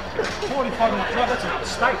 45-minute drive. That's not a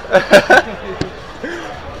state.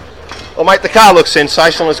 Well, mate, the car looks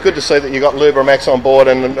sensational. It's good to see that you've got Lubramax on board,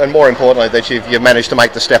 and more importantly, that you've managed to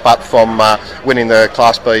make the step up from winning the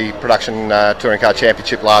Class B Production Touring Car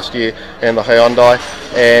Championship last year in the Hyundai.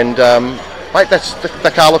 And, mate,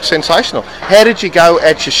 the car looks sensational. How did you go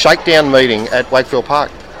at your shakedown meeting at Wakefield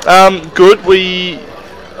Park? Good. We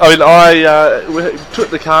took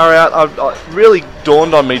the car out. It really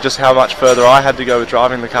dawned on me just how much further I had to go with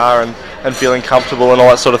driving the car and feeling comfortable and all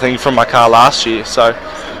that sort of thing from my car last year. So,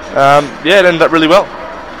 it ended up really well.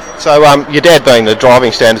 So, your dad being the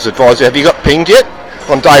driving standards advisor, have you got pinged yet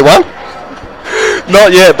on day one?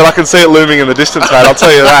 Not yet, but I can see it looming in the distance, mate. I'll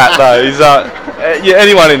tell you that. No, he's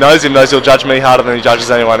anyone who knows him knows he'll judge me harder than he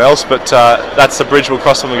judges anyone else. But that's the bridge we'll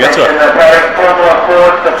cross when we get to it.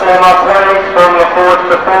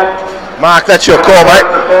 Mark, that's your call, mate.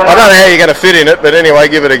 I don't know how you're going to fit in it, but anyway,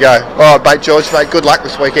 give it a go. All right, mate, George, mate, good luck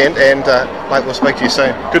this weekend, and mate, we'll speak to you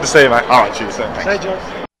soon. Good to see you, mate. All right, cheers, soon. Hey, George.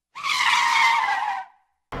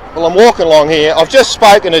 Well, I'm walking along here. I've just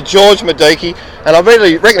spoken to George Medicki, and I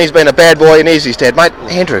really reckon he's been a bad boy, and here's his dad. Mate,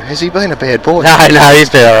 Andrew, has he been a bad boy? No, he's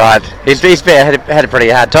been all right. He's had a pretty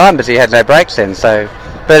hard time, but he had no brakes then.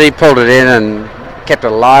 But he pulled it in and kept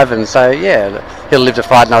it alive, and so he'll live to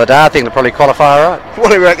fight another day. I think he'll probably qualify all right. What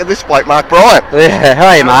do you reckon this bloke, Mark Bryant? Yeah, how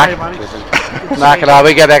are you, Mark? Mark and I,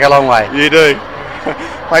 we go back a long way. You do.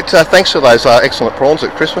 Mate, thanks for those excellent prawns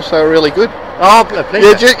at Christmas. They were really good. Oh,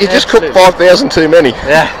 pleasure. You just cooked 5,000 too many.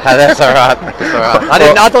 Yeah, that's all right. That's all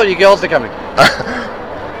right. I thought you girls were coming.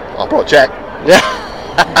 I brought Jack. Yeah.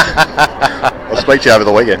 I'll speak to you over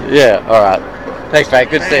the weekend. Yeah, all right. Thanks, mate.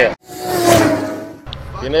 Good to see you.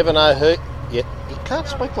 You never know who... You can't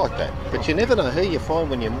speak like that, but you never know who you find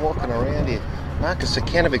when you're walking around here. Marcus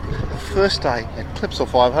Zekanovic, the first day at Clipsal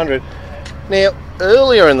 500. Now,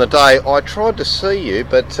 earlier in the day, I tried to see you,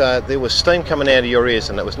 but there was steam coming out of your ears,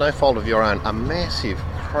 and it was no fault of your own. A massive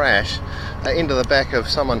crash into the back of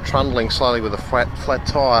someone trundling slowly with a flat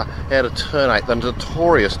tyre out of Turn 8, the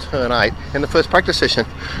notorious Turn 8, in the first practice session.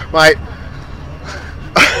 Mate,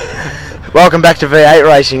 welcome back to V8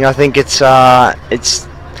 racing. I think it's I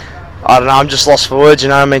don't know, I'm just lost for words, you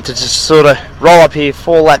know. I mean, to just sort of roll up here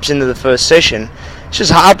 4 laps into the first session, it's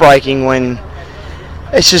just heartbreaking when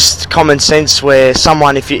it's just common sense where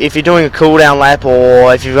someone, if you're doing a cool down lap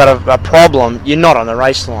or if you've got a problem, you're not on the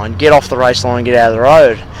race line. Get off the race line and get out of the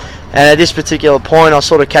road. And at this particular point, I was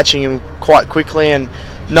sort of catching him quite quickly and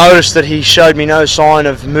noticed that he showed me no sign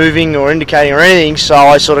of moving or indicating or anything, so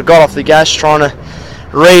I sort of got off the gas trying to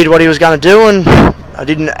read what he was going to do, and I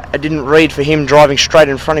didn't read for him driving straight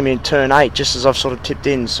in front of me in Turn 8 just as I've sort of tipped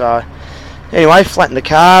in. So anyway, flattened the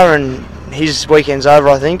car, and his weekend's over,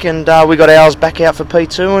 I think, and we got ours back out for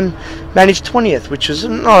P2 and managed 20th, which was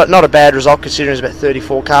not a bad result considering there's about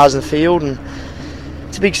 34 cars in the field, and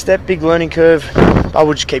it's a big step, big learning curve. I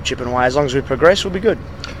would just keep chipping away. As long as we progress, we'll be good.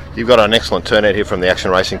 You've got an excellent turnout here from the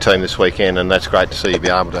Action Racing team this weekend, and that's great to see you be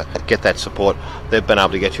able to get that support. They've been able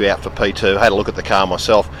to get you out for P2. Had a look at the car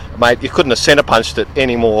myself. Mate, you couldn't have centre punched it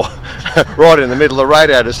anymore. Right in the middle. The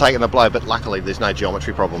radiator's taken the blow, but luckily there's no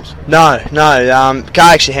geometry problems. No. The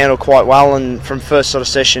car actually handled quite well, and from first sort of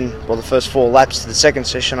session, well, the first 4 laps to the second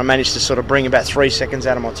session, I managed to sort of bring about 3 seconds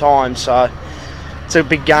out of my time. So it's a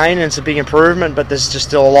big gain and it's a big improvement, but there's just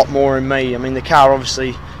still a lot more in me. I mean, the car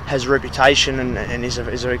obviously has a reputation and is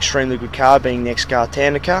an extremely good car, being the ex-car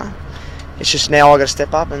Tander car. It's just now I've got to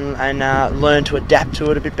step up and learn to adapt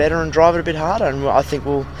to it a bit better and drive it a bit harder, and I think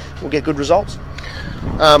we'll get good results.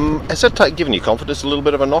 Has that given you confidence, a little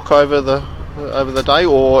bit of a knock over the day,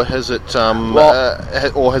 or has it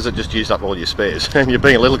or has it just used up all your spares and you're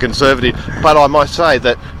being a little conservative? But I might say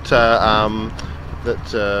that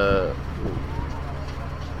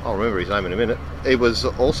I'll remember his name in a minute. It was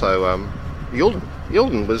also Yulden.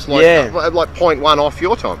 Yulden was like 0.1 off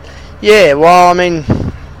your time. Yeah, well, I mean,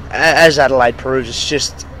 as Adelaide proves, it's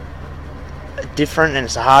just different and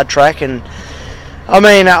it's a hard track. And I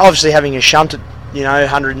mean, obviously having a shunt at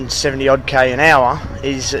 170 odd k an hour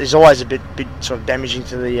is always a bit sort of damaging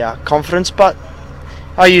to the confidence. But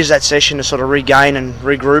I use that session to sort of regain and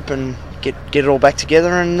regroup and get it all back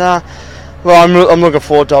together. And well, I'm looking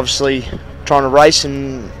forward to obviously trying to race,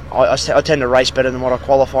 and I tend to race better than what I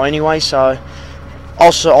qualify anyway, so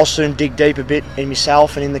I'll soon dig deep a bit in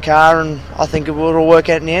myself and in the car, and I think it will all work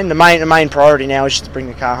out in the end. The main priority now is just to bring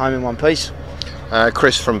the car home in one piece.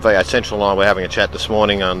 Chris from V8 Central and I were having a chat this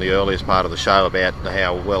morning on the earliest part of the show about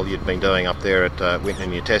how well you'd been doing up there at Winton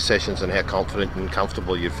in your test sessions and how confident and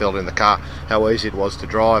comfortable you felt in the car, how easy it was to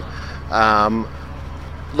drive.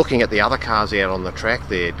 Looking at the other cars out on the track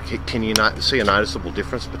there, can you see a noticeable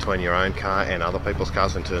difference between your own car and other people's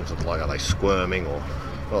cars in terms of, like, are they squirming or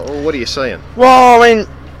what are you seeing? Well, I mean,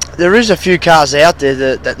 there is a few cars out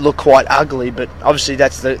there that look quite ugly, but obviously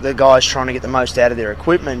that's the guys trying to get the most out of their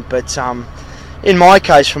equipment. But in my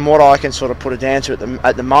case, from what I can sort of put it down to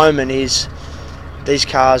at the moment, is these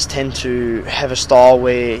cars tend to have a style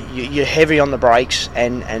where you're heavy on the brakes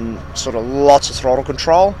and sort of lots of throttle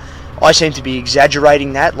control. I seem to be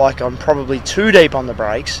exaggerating that, like I'm probably too deep on the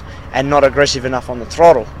brakes and not aggressive enough on the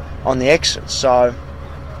throttle on the exit. So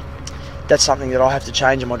that's something that I have to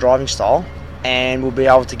change in my driving style, and we'll be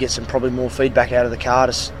able to get some probably more feedback out of the car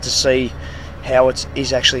to see how it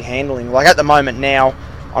is actually handling. Like at the moment now,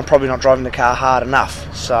 I'm probably not driving the car hard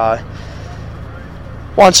enough. So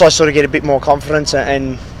once I sort of get a bit more confidence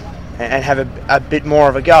and have a bit more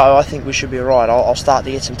of a go, I think we should be alright. I'll start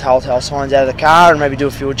to get some telltale signs out of the car and maybe do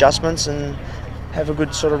a few adjustments and have a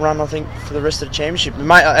good sort of run, I think, for the rest of the championship.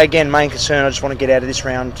 Main concern, I just want to get out of this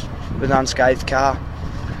round with an unscathed car.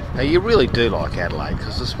 Now, you really do like Adelaide,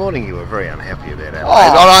 because this morning you were very unhappy about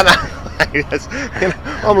Adelaide.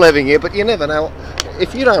 I'm living here, but you never know.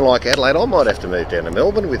 If you don't like Adelaide, I might have to move down to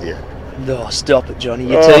Melbourne with you. No, stop it, Johnny.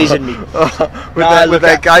 You're teasing me. With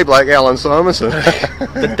that gay bloke, Alan Simonson.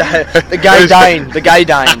 the gay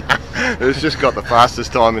Dane. Who's just got the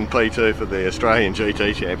fastest time in P2 for the Australian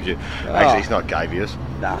GT Championship. Actually, he's not gay, he is.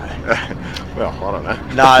 No. Well, I don't know.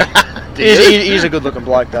 No. He's a good-looking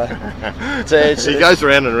bloke, though. He goes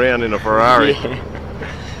around and around in a Ferrari.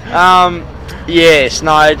 Yeah. Yes.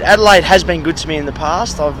 No. Adelaide has been good to me in the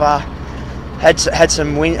past. I've had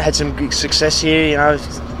some good success here.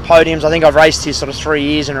 Podiums. I think I've raced here sort of 3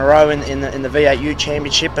 years in a row in the V8U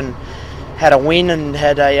Championship and had a win and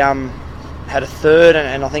had a third,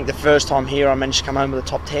 and I think the first time here I managed to come home with a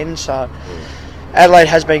top 10. So Adelaide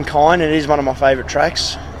has been kind. It is one of my favourite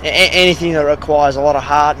tracks. anything that requires a lot of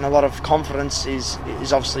heart and a lot of confidence is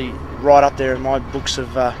obviously right up there in my books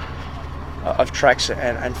of tracks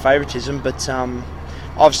and favouritism. But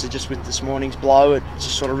obviously, just with this morning's blow, it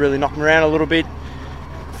just sort of really knocked me around a little bit.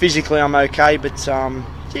 Physically, I'm okay, but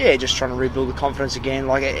just trying to rebuild the confidence again.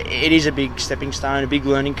 Like it is a big stepping stone, a big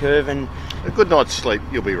learning curve, and a good night's sleep,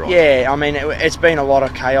 you'll be right. Yeah, I mean, it's been a lot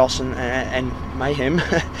of chaos and mayhem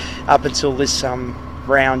up until this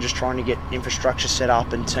round, just trying to get infrastructure set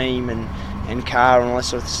up and team and car and all that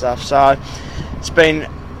sort of stuff. So it's been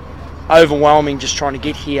overwhelming just trying to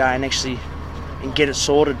get here and get it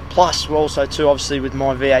sorted. Plus, we're also too, obviously, with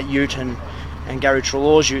my V8 Ute and Gary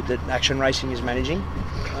Trelaw's Ute that Action Racing is managing.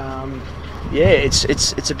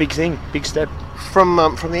 It's a big thing, big step. From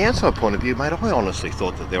the outside point of view, mate, I honestly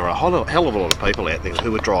thought that there were a hell of a lot of people out there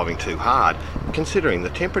who were driving too hard, considering the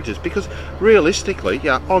temperatures. Because realistically,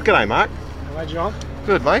 g'day, Mark. Hello, John.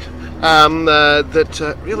 Good, mate.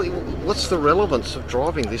 Really, what's the relevance of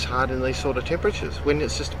driving this hard in these sort of temperatures when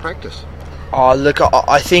it's just a practice? Oh, look,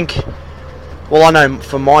 I think. Well, I know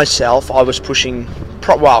for myself, I was pushing,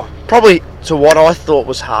 probably to what I thought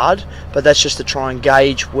was hard, but that's just to try and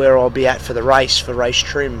gauge where I'll be at for the race, for race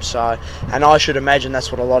trim. So, and I should imagine that's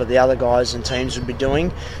what a lot of the other guys and teams would be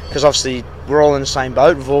doing, because obviously we're all in the same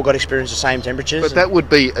boat. We've all got experience the same temperatures. But that would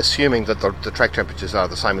be assuming that the track temperatures are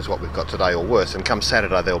the same as what we've got today or worse, and come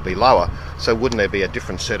Saturday they'll be lower. So wouldn't there be a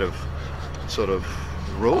different set of sort of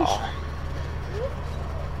rules?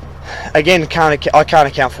 Again, I can't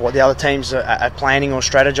account for what the other teams are planning or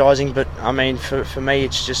strategizing, but I mean, for me,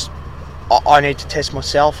 it's just I need to test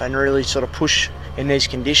myself and really sort of push in these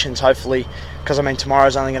conditions, hopefully, because I mean,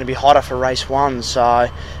 tomorrow's only going to be hotter for race one, so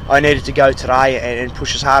I needed to go today and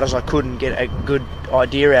push as hard as I could and get a good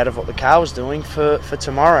idea out of what the car was doing for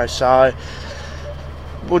tomorrow. So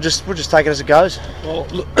we'll just take it as it goes. Well,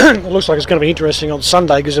 it looks like it's going to be interesting on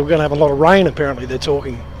Sunday because we're going to have a lot of rain, apparently, they're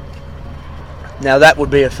talking. Now that would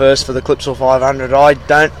be a first for the Clipsal 500. I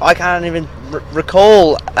can't even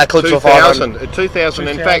recall a Clipsal 500. 2000.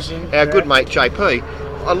 In fact, our good mate JP,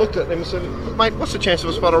 I looked at him and said, "Mate, what's the chance of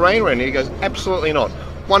a spot of rain around here?" He goes, "Absolutely not."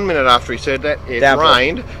 1 minute after he said that, it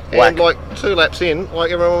rained, and like 2 laps in, like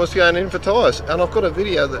everyone was going in for tyres. And I've got a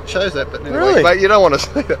video that shows that. But anyway, really, mate, you don't want to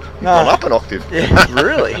see it. You've gone up an octave. Yeah,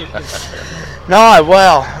 really? No,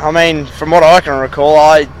 well, I mean, from what I can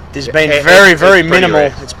recall, there's been very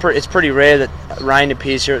minimal. It's pretty rare that rain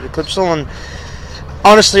appears here at the Clipsal, and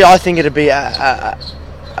honestly, I think it'd be a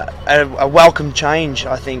welcome change.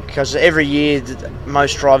 I think because every year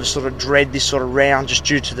most drivers sort of dread this sort of round just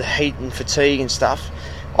due to the heat and fatigue and stuff.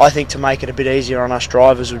 I think to make it a bit easier on us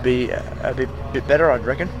drivers would be a bit better, I'd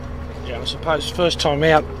reckon. Yeah, I suppose first time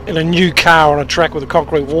out in a new car on a track with the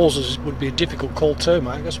concrete walls would be a difficult call too,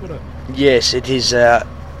 Marcus, wouldn't it? Yes, it is.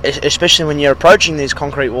 Especially when you're approaching these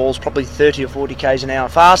concrete walls probably 30 or 40 k's an hour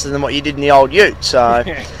faster than what you did in the old Ute. So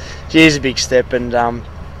here's a big step, and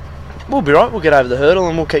we'll be right. We'll get over the hurdle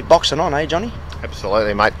and we'll keep boxing on, eh, Johnny?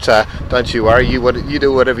 Absolutely, mate. Don't you worry. You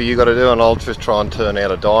do whatever you got to do, and I'll just try and turn out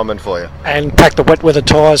a diamond for you. And pack the wet weather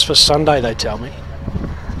tyres for Sunday, they tell me.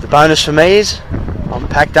 The bonus for me is I'm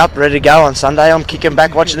packed up, ready to go on Sunday. I'm kicking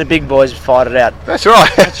back, watching the big boys fight it out. That's right.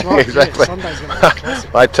 That's right. Exactly. Yeah, Sunday's going to be a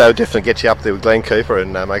classic. Mate, definitely get you up there with Glenn Cooper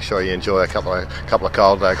and make sure you enjoy a couple of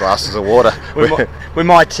cold glasses of water. We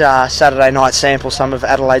might Saturday night sample some of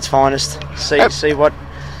Adelaide's finest. See what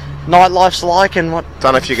nightlife's like and what.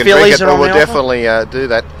 Don't know if you can drink it, but we'll definitely do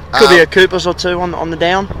that. Could be a Coopers or two on the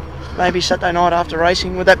down. Maybe Saturday night after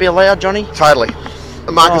racing. Would that be allowed, Johnny? Totally.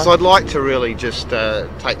 Marcus, I'd like to really just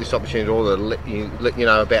take this opportunity to let you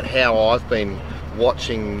know about how I've been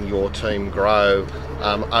watching your team grow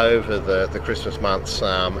over the Christmas months,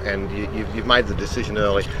 and you've made the decision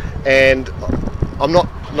early. And I'm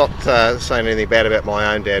not saying anything bad about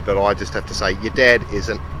my own dad, but I just have to say your dad is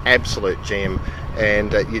an absolute gem,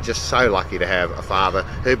 and you're just so lucky to have a father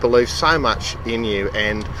who believes so much in you,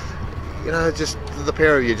 and you know, just the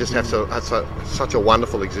pair of you just have such a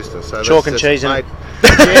wonderful existence. So chalk and cheese, mate.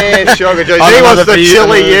 Yeah, chalk and cheese. He wants the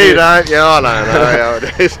chili, you don't. Yeah, I know.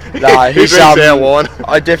 No, he drinks our wine.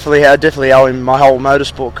 I definitely owe him my whole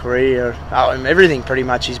motorsport career. I owe him everything pretty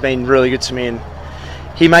much. He's been really good to me, and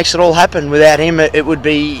he makes it all happen. Without him, it would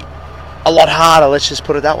be a lot harder. Let's just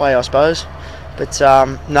put it that way, I suppose. But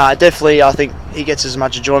no, definitely, I think he gets as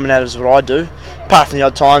much enjoyment out of it as what I do. Apart from the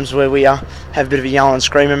odd times where we have a bit of a yelling and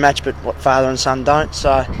screaming match, but what father and son don't.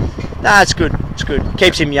 So Nah, it's good. It's good.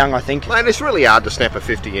 Keeps him young, I think. Mate, it's really hard to snap a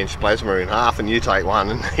 50-inch plasma in half and you take one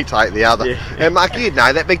and he take the other. Yeah. And Mark, you'd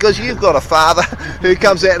know that because you've got a father who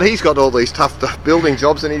comes out and he's got all these tough building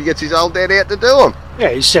jobs and he gets his old dad out to do them. Yeah,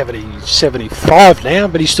 he's 75 now,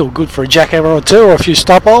 but he's still good for a jackhammer or two or a few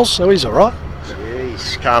stop holes, so he's all right.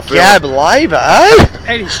 Jeez, can't feel Gab it. labour, eh?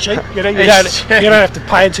 And he's cheap. You don't have to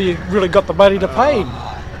pay until you really got the money to pay him.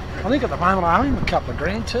 I think at the moment I owe him a couple of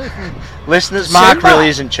grand too. Listeners, Mark really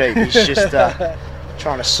isn't cheap. He's just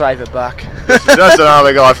trying to save a buck. Just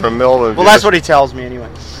another guy from Melbourne. Well, that's what he tells me anyway.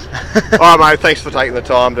 All right, mate, thanks for taking the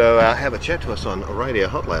time to have a chat to us on Radio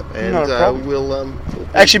Hot Lap. And Not a problem. we'll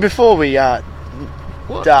Actually, before we dart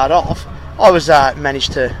off, I was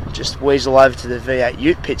managed to just weasel over to the V8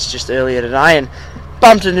 Ute pits just earlier today and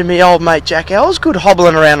bumped into me old mate Jack Ellsgood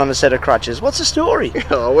hobbling around on a set of crutches. What's the story?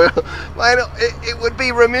 Oh, well, mate, it would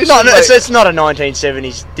be remiss. No, it's not a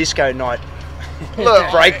 1970s disco night. Look,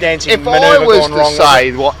 breakdancing if I manoeuvre was gone to wrong.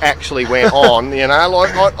 say what actually went on, you know,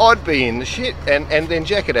 like I'd be in the shit, and then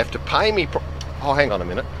Jack would have to pay me. Oh, hang on a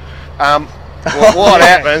minute. What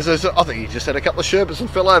happens is I think he just had a couple of sherbets and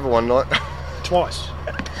fell over one night. Twice.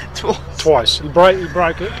 He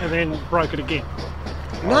broke it and then broke it again.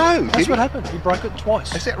 No, that's what happened. He broke it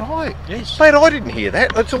twice. Is that right? Yes. Mate, I didn't hear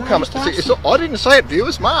that. It's all coming. I didn't say it,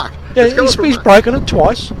 viewers. Mark. Yeah, It's coming from he's broken it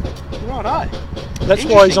twice. Right, That's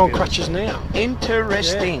why he's on crutches now.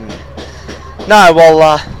 Interesting. No,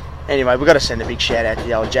 well, anyway, we've got to send a big shout out to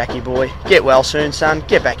the old Jackie boy. Get well soon, son.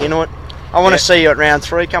 Get back into it. I want to see you at round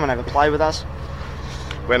 3. Come and have a play with us.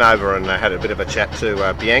 Went over and had a bit of a chat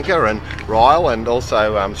to Bianca and Ryle and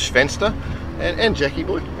also Svenster and Jackie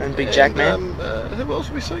boy. And Big Jack man. Who else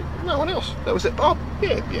did we see? No one else. That was it. Oh,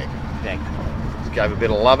 yeah, Bianca. Just gave a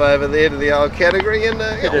bit of love over there to the old category and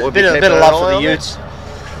a bit of love for the Utes.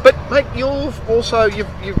 But mate,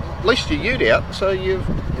 you've leased your ute out, so you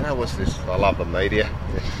know what's this? I love the media.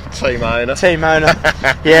 Team owner.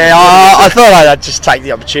 Yeah, I thought I'd just take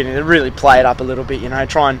the opportunity to really play it up a little bit. You know,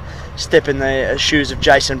 try and step in the shoes of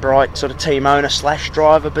Jason Bright, sort of team owner /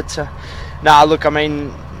 driver. But look, I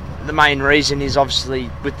mean, the main reason is obviously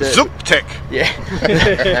with the Zoop-Tech. Yeah,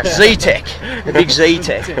 Z-Tech, the big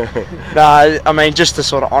Z-Tech. No, I mean, just to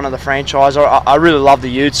sort of honour the franchise. I really love the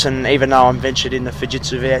Utes, and even though I'm ventured in the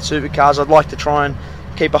Fujitsu V8 supercars, I'd like to try and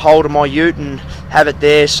keep a hold of my Ute and have it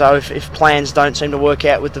there. So if plans don't seem to work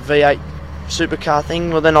out with the V8 supercar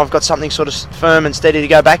thing, well then I've got something sort of firm and steady to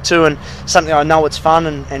go back to, and something I know it's fun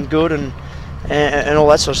and good and all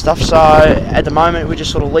that sort of stuff. So at the moment we're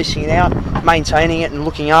just sort of leasing it out, maintaining it and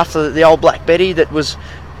looking after the old Black Betty that was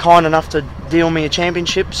kind enough to deal me a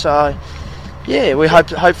championship. So yeah, we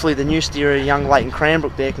hopefully the new steerer, young Leighton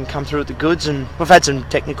Cranbrook there, can come through with the goods. And we've had some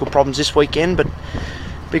technical problems this weekend, but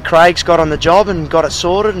Big Craig's got on the job and got it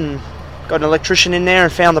sorted and got an electrician in there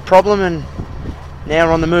and found the problem, and now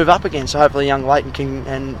we're on the move up again. So hopefully young Leighton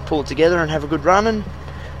can pull it together and have a good run and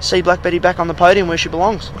see Black Betty back on the podium where she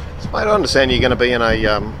belongs. Mate, I understand you're going to be in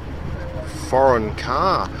a foreign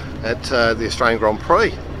car at the Australian Grand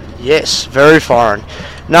Prix. Yes, very foreign.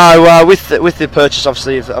 No, with the purchase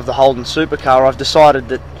obviously of the Holden supercar, I've decided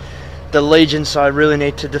that the Legion, so I really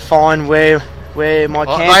need to define where my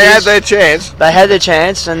camp is. They had their chance. They had their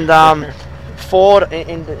chance, and Ford,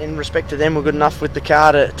 in respect to them, were good enough with the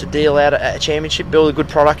car to deal out a championship, build a good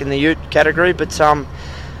product in the Ute category. But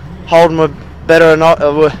Holden were better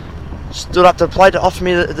were stood up to the plate to offer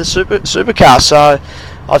me the supercar. So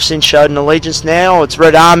I've since showed an allegiance now. It's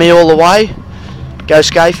Red Army all the way. Go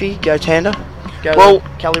Scafie, go Tander, go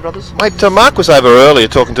Kelly Brothers. Mate, Mark was over earlier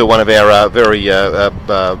talking to one of our very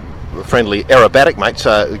friendly aerobatic mates,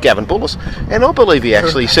 Gavin Bullis, and I believe he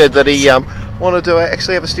actually said that he wanted to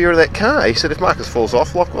actually have a steer of that car. He said if Marcus falls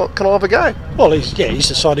off, can I have a go? Well, he's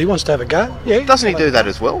decided he wants to have a go. Yeah, doesn't he do that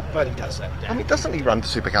as well? But he does that. Yeah. I mean, doesn't he run the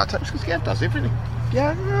supercar teams? Because Gav does everything.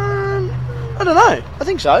 Yeah, I don't know. I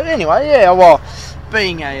think so. Anyway, yeah. Well,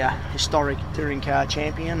 being a historic touring car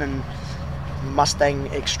champion and Mustang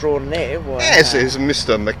extraordinaire. Well, yes, is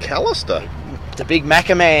Mr. McAllister. The big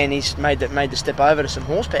Macca man. He's made the step over to some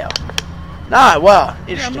horsepower. No, well,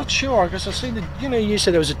 yeah, I'm not sure because I see that you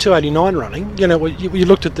said there was a 289 running. You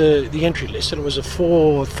looked at the entry list and it was a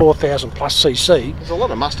 4,000 plus cc. There's a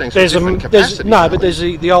lot of Mustangs with different capacity. But there's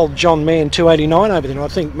the old John Mann 289 over there, and I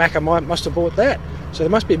think Macca must have bought that. So there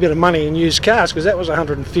must be a bit of money in used cars because that was a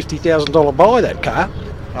 $150,000 buy, that car.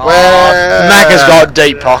 Well, Macca's got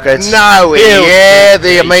deep pockets. No,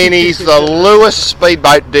 he's the Lewis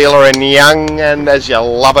speedboat dealer in Young, and as you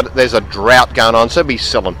love it, there's a drought going on, so he's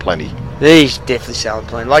selling plenty. He's definitely selling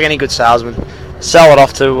plenty. Like any good salesman, sell it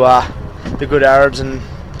off to the good Arabs and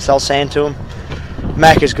sell sand to them.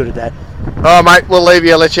 Macca's good at that. Oh, mate, we'll leave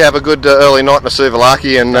you. Let you have a good early night in a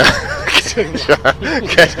souvlaki and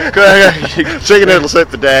chicken noodle soup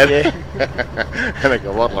for Dad. Yeah. And a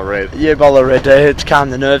bottle of red. Yeah, bottle of red to calm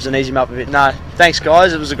the nerves and ease him up a bit. No, thanks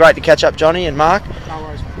guys. It was great to catch up, Johnny and Mark.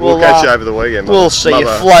 We'll catch you over the weekend. We'll see you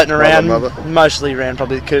floating around, mother. mostly around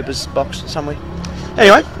probably the Cooper's box somewhere.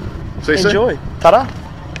 Anyway, see you soon. Enjoy. Ta-da.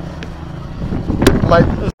 Mate.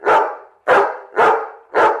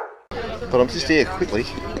 But I'm just here quickly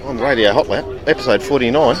on Radio Hot Lap, episode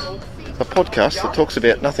 49, a podcast that talks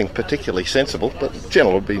about nothing particularly sensible, but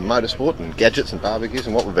generally will be motorsport and gadgets and barbecues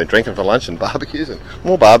and what we've been drinking for lunch and barbecues and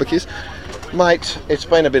more barbecues. Mate, it's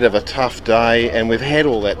been a bit of a tough day and we've had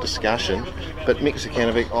all that discussion, but Mick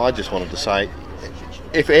Zakanovic, I just wanted to say,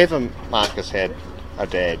 if ever Marcus had a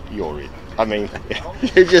dad, you're it. I mean,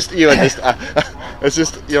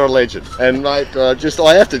 you're a legend, and mate, I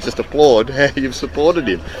have to just applaud how you've supported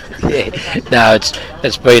him. Yeah, no,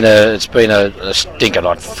 it's been a stinking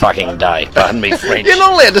hot fucking day. Pardon me, French. You're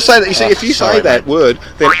not allowed to say that. You see, if you sorry, say that mate. word,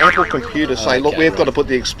 then Apple computers say, "Look, we've got to put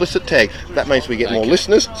the explicit tag." That means we get more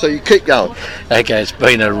listeners. So you keep going. Okay, it's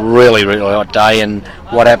been a really, really hot day, and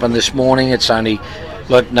what happened this morning? It's only.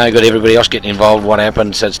 Look, no good everybody else getting involved. What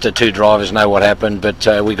happened? So it's the two drivers know what happened, but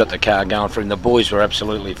we got the car going for him. The boys were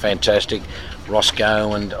absolutely fantastic.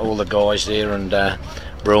 Roscoe and all the guys there, and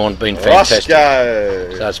Bruin been fantastic.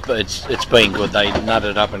 Roscoe. So it's been good. They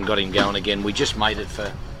nutted up and got him going again. We just made it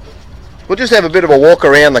for. We'll just have a bit of a walk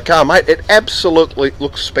around the car, mate. It absolutely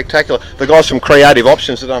looks spectacular. The guys from Creative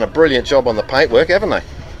Options have done a brilliant job on the paintwork, haven't they?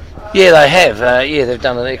 Yeah, they have. They've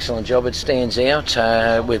done an excellent job. It stands out.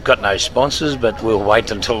 We've got no sponsors, but we'll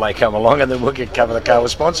wait until they come along and then we'll cover the car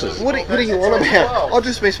with sponsors. What are you on about? I've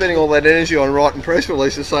just been spending all that energy on writing press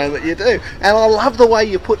releases saying that you do. And I love the way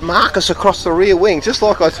you put Marcus across the rear wing, just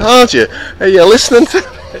like I told you. Are you listening to...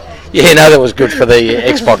 Yeah, no, that was good for the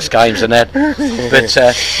Xbox games and that. But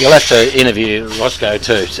you'll have to interview Roscoe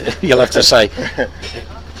too. You'll have to say...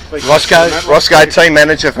 Roscoe, team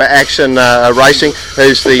manager for Action Racing,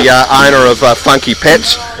 who's the owner of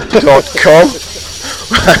funkypets.com.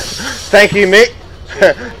 Thank you, Mick.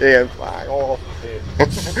 Yeah.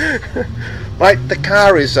 Mate, the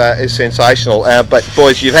car is sensational, but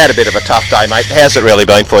boys, you've had a bit of a tough day, mate. How's it really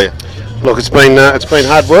been for you? Look, it's been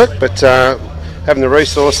hard work, but having the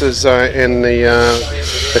resources and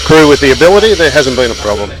the crew with the ability, there hasn't been a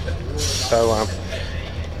problem. So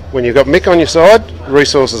when you've got Mick on your side,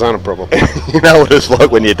 resources aren't a problem. You know what it's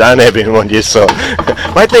like when you don't have him on your side.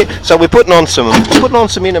 Mate, so we're putting on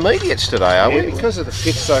some intermediates today, are we? Because of the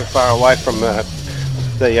pit's so far away from the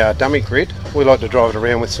dummy grid, we like to drive it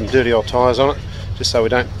around with some dirty old tyres on it, just so we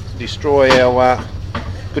don't destroy our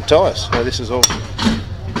good tyres. So this is all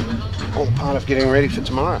part of getting ready for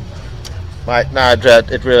tomorrow. Mate, no,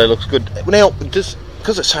 it really looks good. Now, just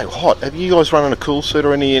because it's so hot, have you guys running a cool suit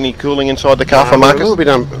or any cooling inside the car for Marcus?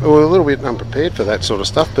 We're a little bit unprepared for that sort of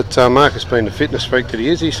stuff, but Marcus, being the fitness freak that he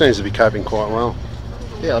is, he seems to be coping quite well.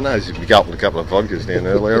 Yeah, I know he's gulping a couple of vodkas down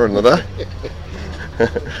earlier in the day.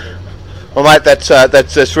 Well, mate,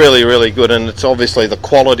 that's really, really good, and it's obviously the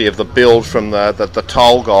quality of the build from the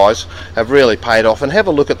Toll guys have really paid off. And have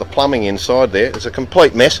a look at the plumbing inside there. It's a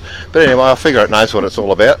complete mess, but anyway, I figure it knows what it's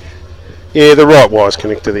all about. Yeah, the right wires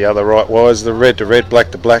connect to the other right wires, the red to red,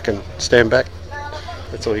 black to black, and stand back.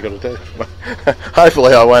 That's all you got to do.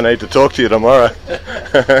 Hopefully I won't need to talk to you tomorrow.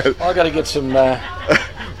 I've got to get some...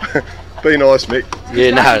 Be nice, Mick.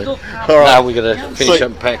 Yeah, no. All right. No, we've got to finish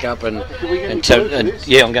up and pack up and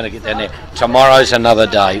yeah, I'm going to get down there. Tomorrow's another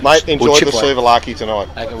day. Mate, enjoy the souvlaki tonight.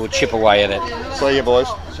 Okay, we'll chip away at it. See you, boys.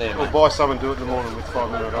 See you, mate. We'll buy some and do it in the morning with 5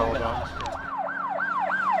 minute holiday.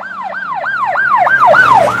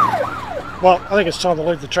 Well, I think it's time to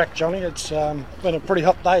leave the track, Johnny. It's been a pretty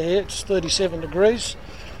hot day here. It's 37 degrees.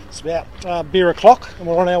 It's about beer o'clock and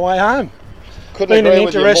we're on our way home. Couldn't been an agree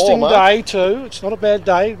with you interesting more, Mark. day too. It's not a bad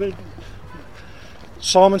day, but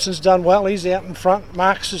Simonson's done well. He's out in front.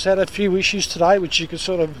 Marcus has had a few issues today, which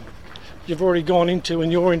you've already gone into in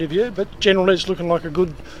your interview, but generally it's looking like a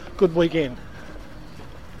good weekend.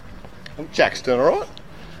 Jack's doing all right.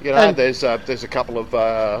 You know, there's a couple of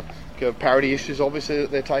parity issues, obviously, that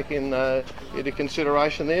they're taking into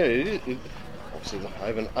consideration there. Obviously,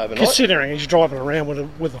 overnight. Considering he's driving around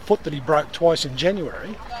with a foot that he broke twice in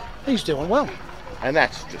January, he's doing well. And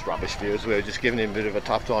that's just rubbish viewers. We were just giving him a bit of a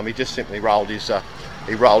tough time. He just simply rolled his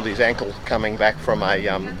ankle coming back from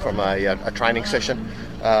a training session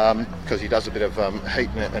because he does a bit of heat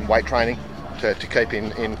and weight training to keep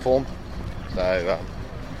in form. So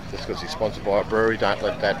just because he's sponsored by a brewery, don't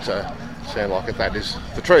let that sound like that is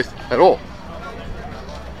the truth at all.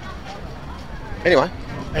 Anyway,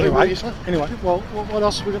 Anyway, well, what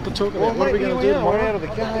else have we got to talk about? What are we going to do tomorrow? We're out of the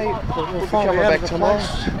gate. We'll We'll find be coming out back of the tomorrow.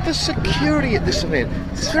 place. The security at this event,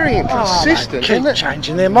 it's very inconsistent, Keep isn't it?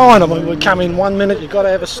 changing their mind. I mean, we come in 1 minute, you've got to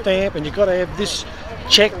have a stamp, and you've got to have this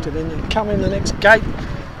checked, and then you come in the next gate,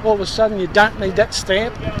 all of a sudden you don't need that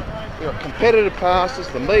stamp. You've got competitive passes,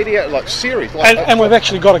 the media, like series. Like, And we've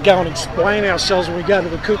actually got to go and explain ourselves when we go to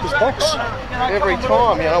the Cooper's box. every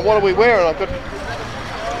time, what are we wearing? At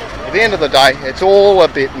the end of the day, it's all a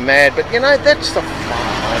bit mad, but that's the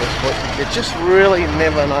fun, motorsport. You just really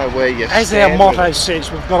never know where you As stand. our motto says,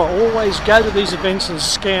 we've got to always go to these events and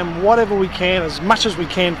scam whatever we can, as much as we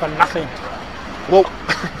can, for nothing. Well,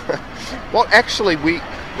 what actually we're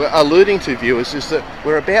alluding to, viewers, is that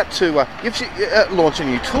we're about to launch a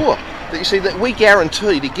new tour. That you see, that we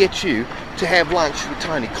guarantee to get you to have lunch with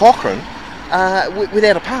Tony Cochrane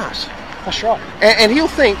without a pass. That's right. And he'll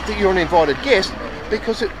think that you're an invited guest,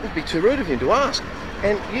 because it would be too rude of him to ask.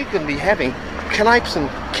 And you can be having canapes and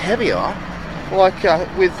caviar, like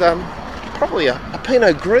with probably a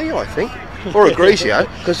Pinot Gris, I think, or a Grigio,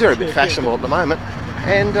 because they're a bit fashionable at the moment.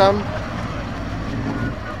 And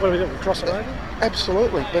what are we doing? Cross it over?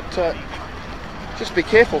 Absolutely, but just be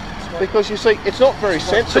careful, because you see, it's not very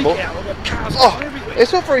sensible.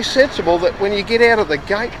 It's not very sensible that when you get out of the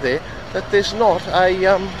gate there, that there's not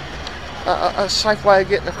a safe way of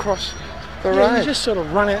getting across the road. You just sort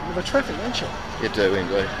of run out into the traffic, don't you? You do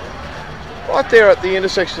indeed. Right there at the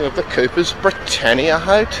intersection of the Coopers Britannia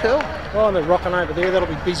Hotel. Oh, and they're rocking over there. That'll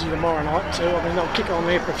be busy tomorrow night too. I mean, they'll kick on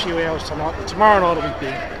there for a few hours tonight, but tomorrow night will be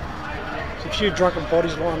big. There's a few drunken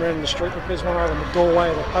bodies lying around in the street, but there's one over in the doorway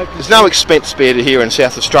of the Pokies. There's no expense spared here in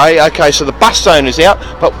South Australia. Okay, so the bus zone is out,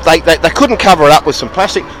 but they couldn't cover it up with some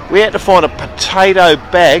plastic. We had to find a potato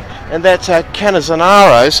bag, and that's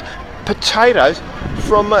Canizanaro's potatoes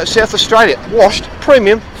from South Australia, washed,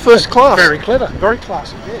 premium, first class. Very clever, very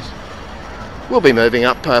classy, yes. We'll be moving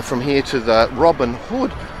up from here to the Robin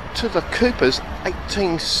Hood, to the Coopers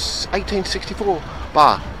 1864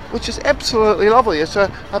 bar, which is absolutely lovely. It's a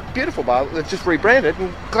beautiful bar. They've just rebranded,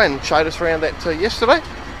 and Glenn showed us around that yesterday.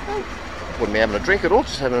 Wouldn't be having a drink at all,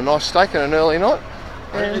 just having a nice steak and an early night.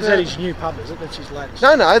 And, is that his new pub, is it? That's his latest?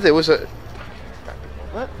 No, there was a...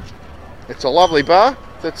 It's a lovely bar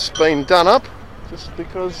that's been done up just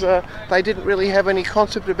because they didn't really have any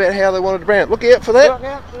concept about how they wanted to brand it. Look out for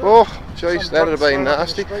that. Oh, jeez, that'd have been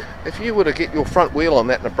nasty. If you were to get your front wheel on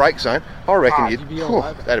that in a brake zone, I reckon you'd be all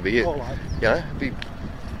over. That'd be it. It'd be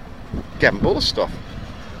Gavin Bullis stuff.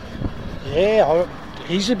 Yeah,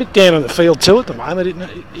 he's a bit down in the field too at the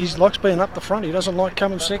moment. He likes being up the front. He doesn't like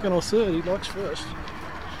coming second or third. He likes first.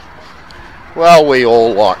 Well, we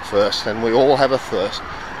all like first, and we all have a thirst.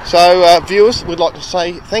 So, viewers, we'd like to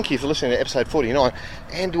say thank you for listening to episode 49,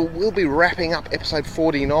 and we'll be wrapping up episode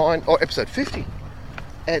 49, or episode 50,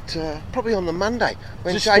 at probably on the Monday.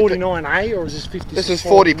 Is this 49A or is this 50? This is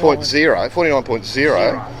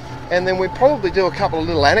 49.0, and then we'll probably do a couple of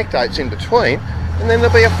little anecdotes in between, and then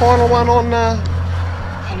there'll be a final one on, oh,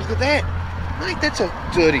 look at that. Mate, that's a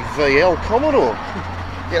dirty VL Commodore.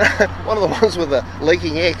 One of the ones with a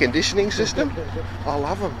leaking air conditioning system. I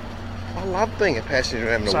love them. I love being a passenger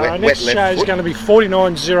and having a wet next left show is foot. going to be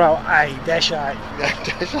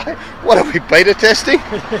 490A-A. What are we, beta testing?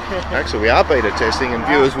 Actually, we are beta testing, and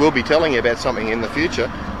viewers will be telling you about something in the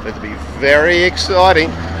future. It'll be very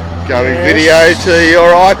exciting. Going video to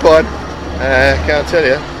your iPod. Can't tell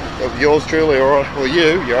you. Yours truly or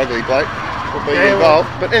you, your ugly bloke, will be involved.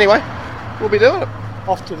 But anyway, we'll be doing it.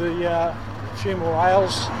 Off to the Funeral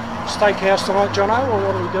Ales Steakhouse tonight, Jono, or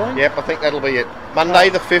what are we doing? Yep, I think that'll be it. Monday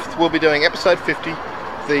the 5th, we'll be doing episode 50,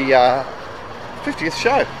 the 50th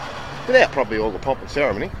show. Without probably all the pomp and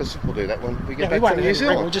ceremony, because we'll do that when we get back from New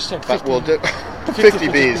Zealand. We'll just have 50, but we'll do 50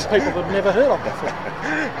 beers. People that have never heard of before.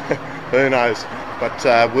 Who knows? But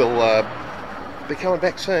we'll be coming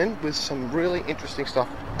back soon with some really interesting stuff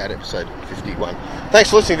at episode 51.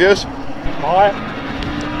 Thanks for listening, viewers. Bye.